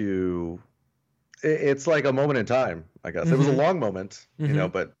able to. It's like a moment in time, I guess. It was a long moment,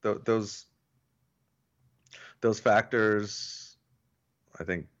 but those factors, I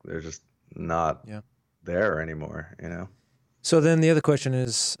think they're just not there anymore. So then the other question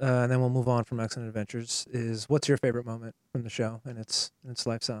is, and then we'll move on from Excellent Adventures, is what's your favorite moment from the show and its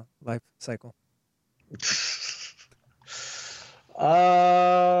life cycle?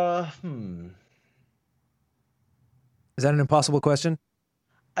 Is that an impossible question?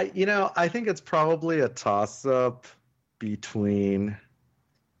 I think it's probably a toss-up between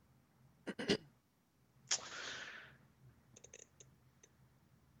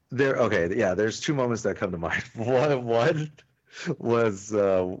there's two moments that come to mind. One was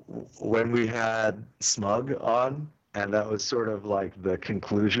when we had Smug on, and that was sort of like the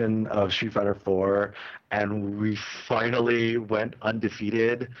conclusion of Street Fighter 4, and we finally went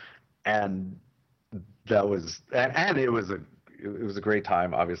undefeated, and that was and it was a great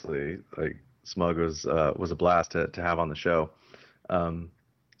time. Obviously, like Smug was a blast to have on the show.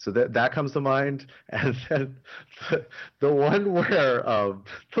 So that comes to mind, and then the one where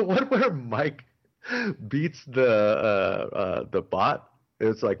Mike beats the bot.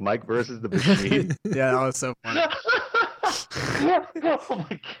 It's like Mike versus the machine. Yeah, that was so funny. Oh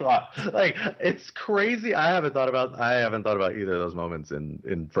my god! Like, it's crazy. I haven't thought about either of those moments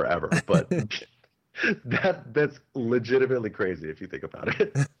in forever, but that's legitimately crazy if you think about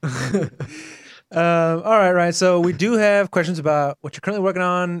it. All right, Ryan. So we do have questions about what you're currently working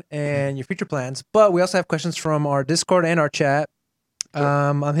on and your future plans, but we also have questions from our Discord and our chat. Sure.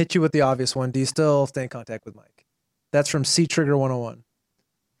 I'll hit you with the obvious one. Do you still stay in contact with Mike? That's from C Trigger 101.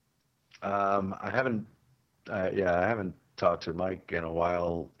 I haven't talked to Mike in a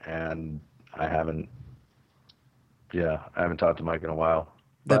while, and I haven't talked to Mike in a while.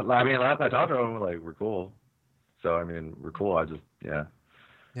 But I mean, last I talked to him, like, we're cool. So I mean, we're cool. I just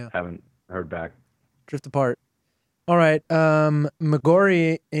haven't heard back. Drift apart. All right.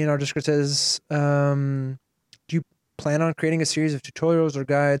 Magori in our Discord says, do you plan on creating a series of tutorials or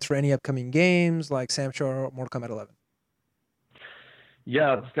guides for any upcoming games like Samsho or Mortal Kombat 11?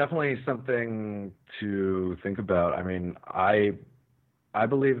 Yeah, it's definitely something to think about. I mean, I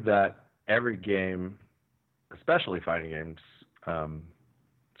believe that every game, especially fighting games,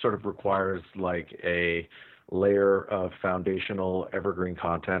 sort of requires like a layer of foundational evergreen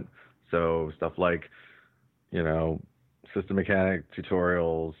content. So stuff like, system mechanic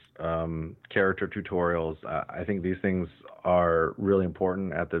tutorials, character tutorials. I think these things are really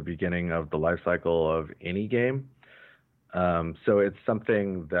important at the beginning of the life cycle of any game. So it's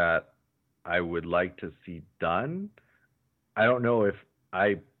something that I would like to see done. I don't know if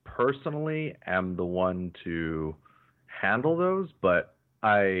I personally am the one to handle those, but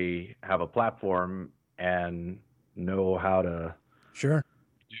I have a platform and know how to do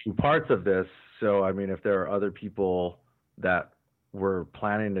parts of this. So, I mean, if there are other people that were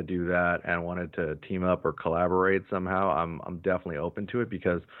planning to do that and wanted to team up or collaborate somehow, I'm definitely open to it,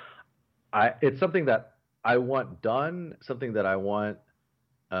 because it's something that I want done, something that I want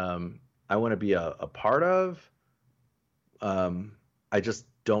to be a part of. I just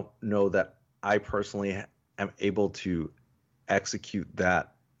don't know that I personally am able to execute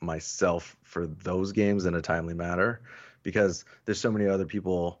that myself for those games in a timely manner, because there's so many other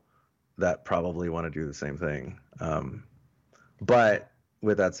people that probably want to do the same thing. But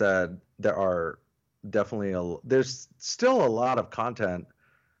with that said, there are definitely there's still a lot of content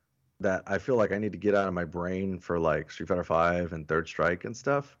that I feel like I need to get out of my brain for like Street Fighter V and Third Strike and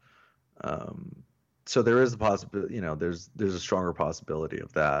stuff. So there is a possibility, there's a stronger possibility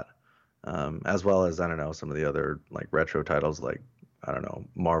of that, as well as, I don't know, some of the other like retro titles, like, I don't know,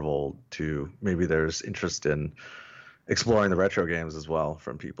 Marvel 2. Maybe there's interest in exploring the retro games as well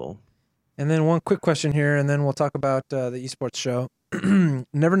from people. And then one quick question here, and then we'll talk about the esports show.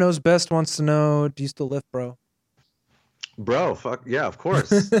 Never Knows Best wants to know, do you still lift, bro? Bro, fuck yeah, of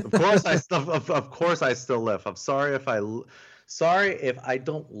course. Of course I still lift. I'm sorry if I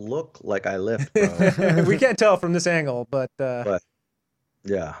don't look like I lift, bro. We can't tell from this angle, but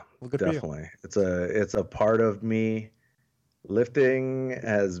yeah, well, good for you. definitely. It's a part of me. Lifting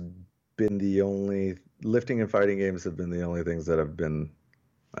and fighting games have been the only things that I've been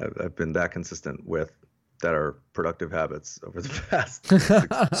that consistent with, that are productive habits over the past.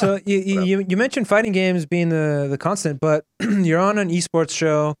 So you mentioned fighting games being the constant, but you're on an esports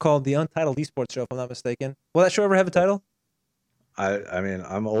show called the Untitled Esports Show, if I'm not mistaken. Will that show ever have a title? I mean,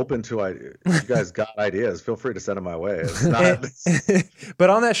 I'm open to ideas. If you guys got ideas, feel free to send them my way. It's not. But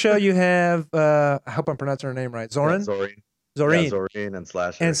on that show, you have I hope I'm pronouncing her name right. Zorin. Yeah, Zorine and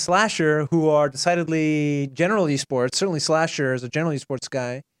Slasher. And Slasher, who are decidedly general esports. Certainly Slasher is a general esports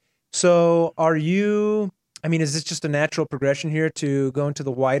guy. So is this just a natural progression here to go into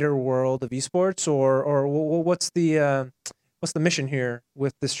the wider world of esports, or what's the mission here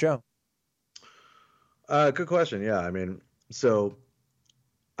with this show? Good question. Yeah, I mean, so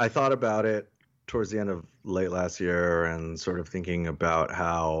I thought about it towards the end of late last year and sort of thinking about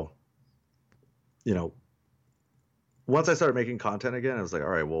how, once I started making content again, I was like, all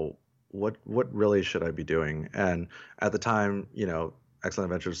right, well, what really should I be doing? And at the time, Excellent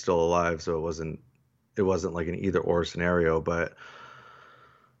Adventure is still alive, so it wasn't like an either or scenario. But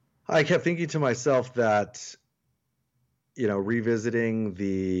I kept thinking to myself that, revisiting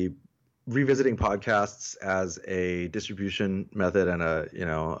podcasts as a distribution method and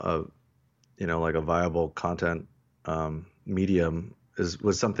like a viable content medium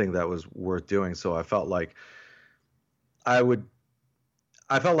was something that was worth doing. So I felt like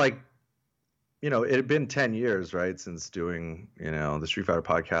it had been 10 years, right, since doing, the Street Fighter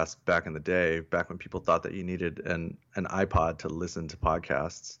podcast back in the day, back when people thought that you needed an iPod to listen to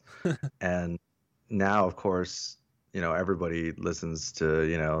podcasts. And now, of course, everybody listens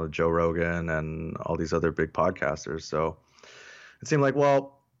to, Joe Rogan and all these other big podcasters. So it seemed like,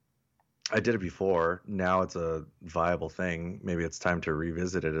 well, I did it before. Now it's a viable thing. Maybe it's time to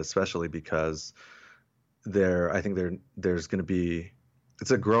revisit it, especially because I think there's going to be,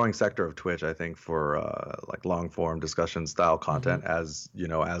 it's a growing sector of Twitch, I think, for like long form discussion style content, as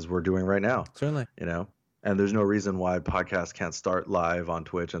we're doing right now. Certainly. And there's no reason why podcasts can't start live on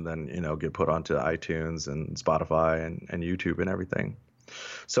Twitch and then, get put onto iTunes and Spotify and YouTube and everything.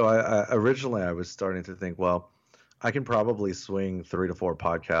 So I originally I was starting to think, well, I can probably swing 3 to 4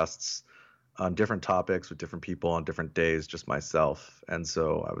 podcasts on different topics with different people on different days, just myself. And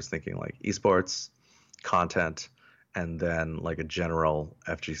so I was thinking like esports, content, and then like a general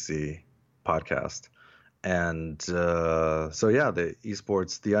FGC podcast. And so yeah, the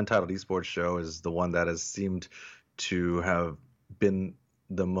Untitled Esports Show is the one that has seemed to have been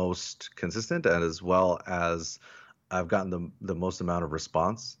the most consistent, and as well as I've gotten the most amount of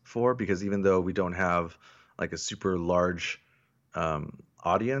response for, because even though we don't have like a super large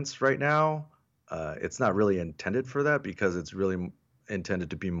audience right now, it's not really intended for that, because it's really intended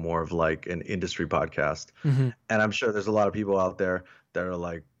to be more of like an industry podcast. And I'm sure there's a lot of people out there that are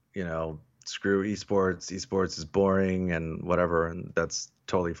like, screw esports is boring and whatever, and that's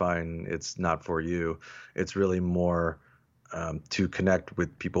totally fine. It's not for you. It's really more to connect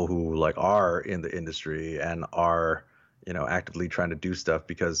with people who like are in the industry and are actively trying to do stuff,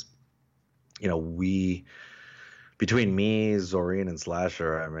 because we, between me, Zorine, and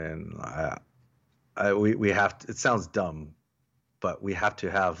Slasher, I mean, we have to, it sounds dumb, but we have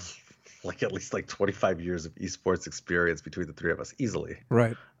to have like at least like 25 years of esports experience between the three of us easily.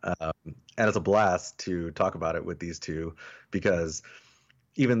 Right. And it's a blast to talk about it with these two, because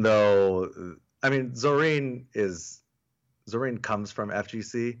even though, I mean, Zorine comes from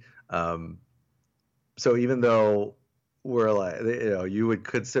FGC. So even though we're like, you would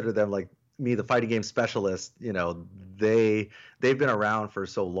consider them like me, the fighting game specialist, they've been around for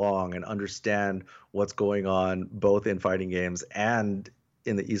so long and understand what's going on both in fighting games and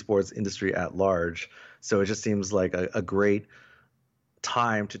in the esports industry at large. So it just seems like a great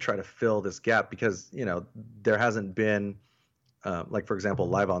time to try to fill this gap, because there hasn't been like, for example,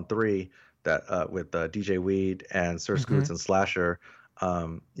 Live on 3 that with DJ Weed and Sir Scoots and Slasher,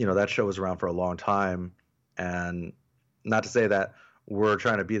 that show was around for a long time, and not to say that we're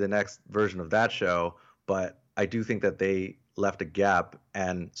trying to be the next version of that show, but I do think that they left a gap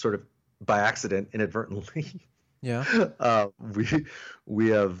and sort of by accident, inadvertently, Yeah. we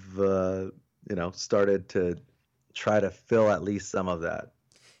have started to try to fill at least some of that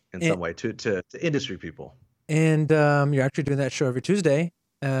in some way to industry people. And you're actually doing that show every Tuesday,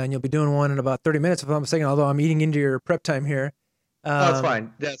 and you'll be doing one in about 30 minutes, if I'm mistaken. Although I'm eating into your prep time here. That's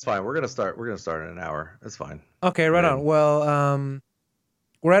fine. That's fine. We're gonna start in an hour. That's fine. Okay, right on. Well,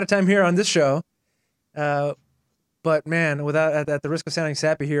 we're out of time here on this show. But man, without at the risk of sounding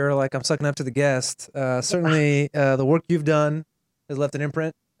sappy here, like I'm sucking up to the guest, certainly the work you've done has left an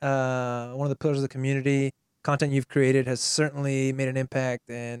imprint. One of the pillars of the community, content you've created has certainly made an impact.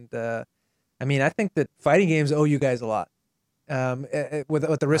 And I mean, I think that fighting games owe you guys a lot.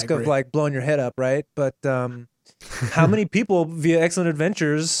 With the risk of like blowing your head up, right? But how many people via Excellent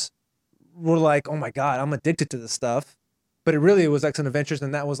Adventures were like, "Oh my God, I'm addicted to this stuff," but it really was Excellent Adventures,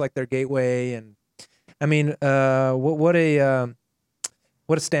 and that was like their gateway. And I mean, what a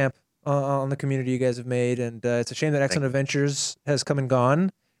stamp on the community you guys have made. And it's a shame that Excellent Adventures has come and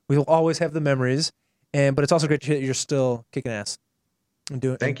gone. We will always have the memories, but it's also great to hear that you're still kicking ass and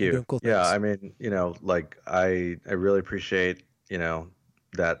doing. Thank you. Doing cool things. Yeah, I mean, like I really appreciate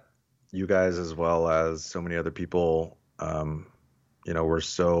that you guys, as well as so many other people, were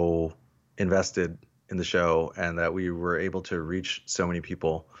so invested in the show, and that we were able to reach so many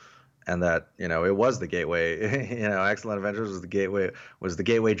people, and that it was the gateway. Excellent Adventures was the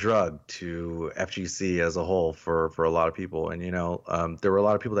gateway drug to FGC as a whole for a lot of people. And there were a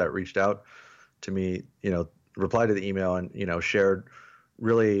lot of people that reached out to me, replied to the email, and shared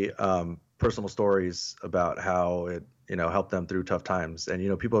really personal stories about how it helped them through tough times.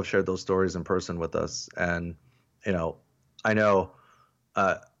 And people have shared those stories in person with us, and I know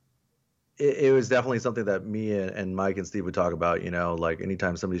it was definitely something that me and Mike and Steve would talk about, like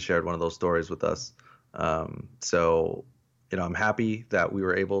anytime somebody shared one of those stories with us. So I'm happy that we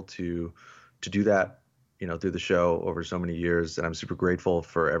were able to do that through the show over so many years, and I'm super grateful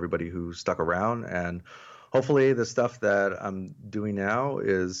for everybody who stuck around. And hopefully the stuff that I'm doing now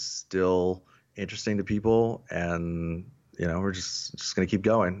is still interesting to people, and we're just gonna keep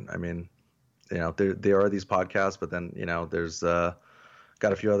going. I mean, there are these podcasts, but then there's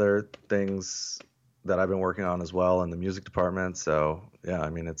got a few other things that I've been working on as well in the music department. So yeah,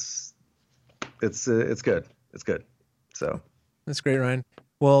 I mean, it's good. It's good. So that's great, Ryan.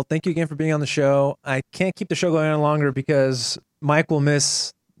 Well, thank you again for being on the show. I can't keep the show going on longer because Mike will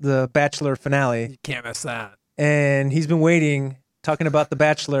miss the Bachelor finale. You can't miss that. And he's been waiting, talking about The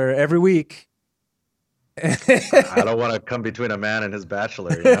Bachelor every week. I don't want to come between a man and his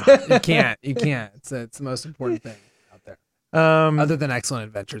Bachelor. You can't. It's the most important thing out there. Other than Excellent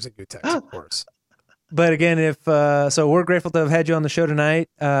Adventures at Gutex, of course. But again, so we're grateful to have had you on the show tonight.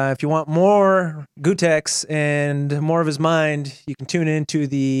 If you want more Gutex and more of his mind, you can tune into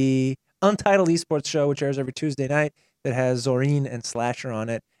the Untitled Esports show, which airs every Tuesday night, that has Zorine and Slasher on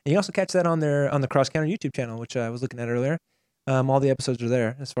it. And you also catch that on the Cross Counter YouTube channel, which I was looking at earlier. All the episodes are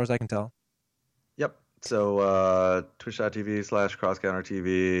there, as far as I can tell. Yep. So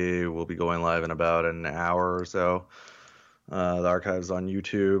twitch.tv/CrossCounterTV will be going live in about an hour or so. The archive's on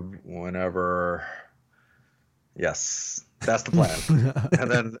YouTube whenever. Yes, that's the plan.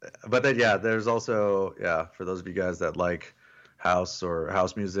 But then there's also, for those of you guys that like house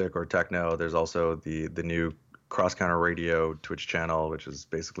music or techno, there's also the new Cross Counter Radio Twitch channel, which is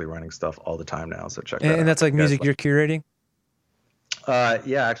basically running stuff all the time now. So check that out. And that's like music you're curating?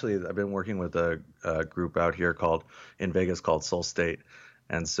 Yeah, actually, I've been working with a group out here in Vegas called Soul State.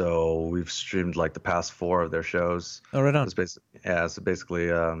 And so we've streamed like the past 4 of their shows. Oh, right on. So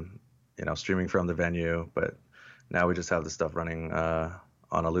basically, streaming from the venue, but now we just have the stuff running on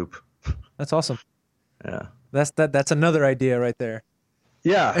a loop. That's awesome. Yeah. That's another idea right there.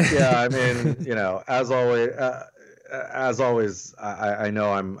 Yeah. I mean, as always, I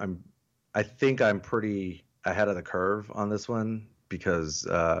know I think I'm pretty ahead of the curve on this one, because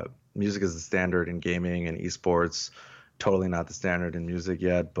music is the standard in gaming and esports. Totally not the standard in music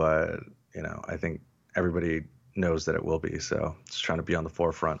yet, but I think everybody knows that it will be. So just trying to be on the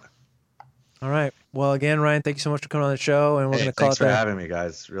forefront. All right. Well, again, Ryan, thank you so much for coming on the show, and we're going to call it there. Thanks for having me,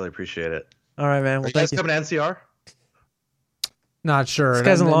 guys. Really appreciate it. All right, man. Well, you guys coming to NCR? Not sure. This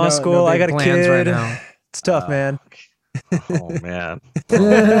guy's in law school. I got a kid. Right now. It's tough, man. Oh man.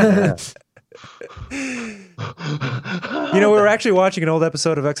 You know, we were actually watching an old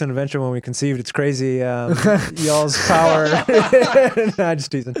episode of X and Adventure when we conceived. It's crazy. Y'all's power. Nah,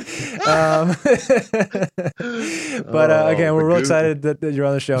 just teasing. But again, we're real excited that you're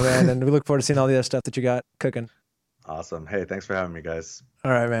on the show, man, and we look forward to seeing all the other stuff that you got cooking. Awesome. Hey, thanks for having me, guys.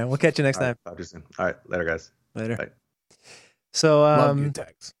 All right, man. We'll catch you next All time. right, talk to you soon. All right, later, guys. Later. Bye. So, Love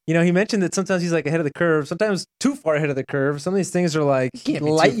Gutex. you know, he mentioned that sometimes he's like ahead of the curve, sometimes too far ahead of the curve. Some of these things are like can't be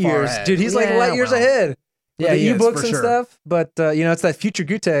too light far years, ahead. dude. He's like Yeah, light years well. ahead. With Yeah, the he is, ebooks for and sure. stuff. But you know, it's that future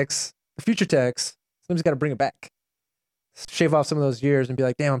Gutex, future text. Somebody's got to bring it back, shave off some of those years, and be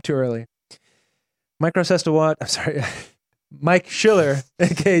like, "Damn, I'm too early." Mike Ross has to watch. I'm sorry, Mike Schiller,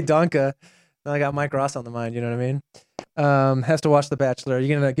 aka Donka. Now I got Mike Ross on the mind. You know what I mean? Has to watch The Bachelor. Are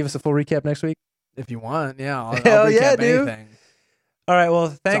you gonna give us a full recap next week? If you want, yeah. I'll Hell recap yeah, dude. anything. All right. Well,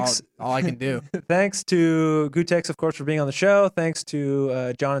 That's thanks. all I can do. Thanks to Gutex, of course, for being on the show. Thanks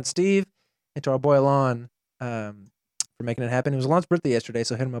to John and Steve, and to our boy Alon for making it happen. It was Alon's birthday yesterday,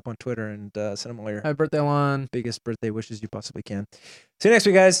 so hit him up on Twitter and send him all your Happy birthday, Lon. biggest birthday wishes you possibly can. See you next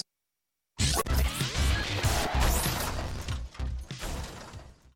week, guys.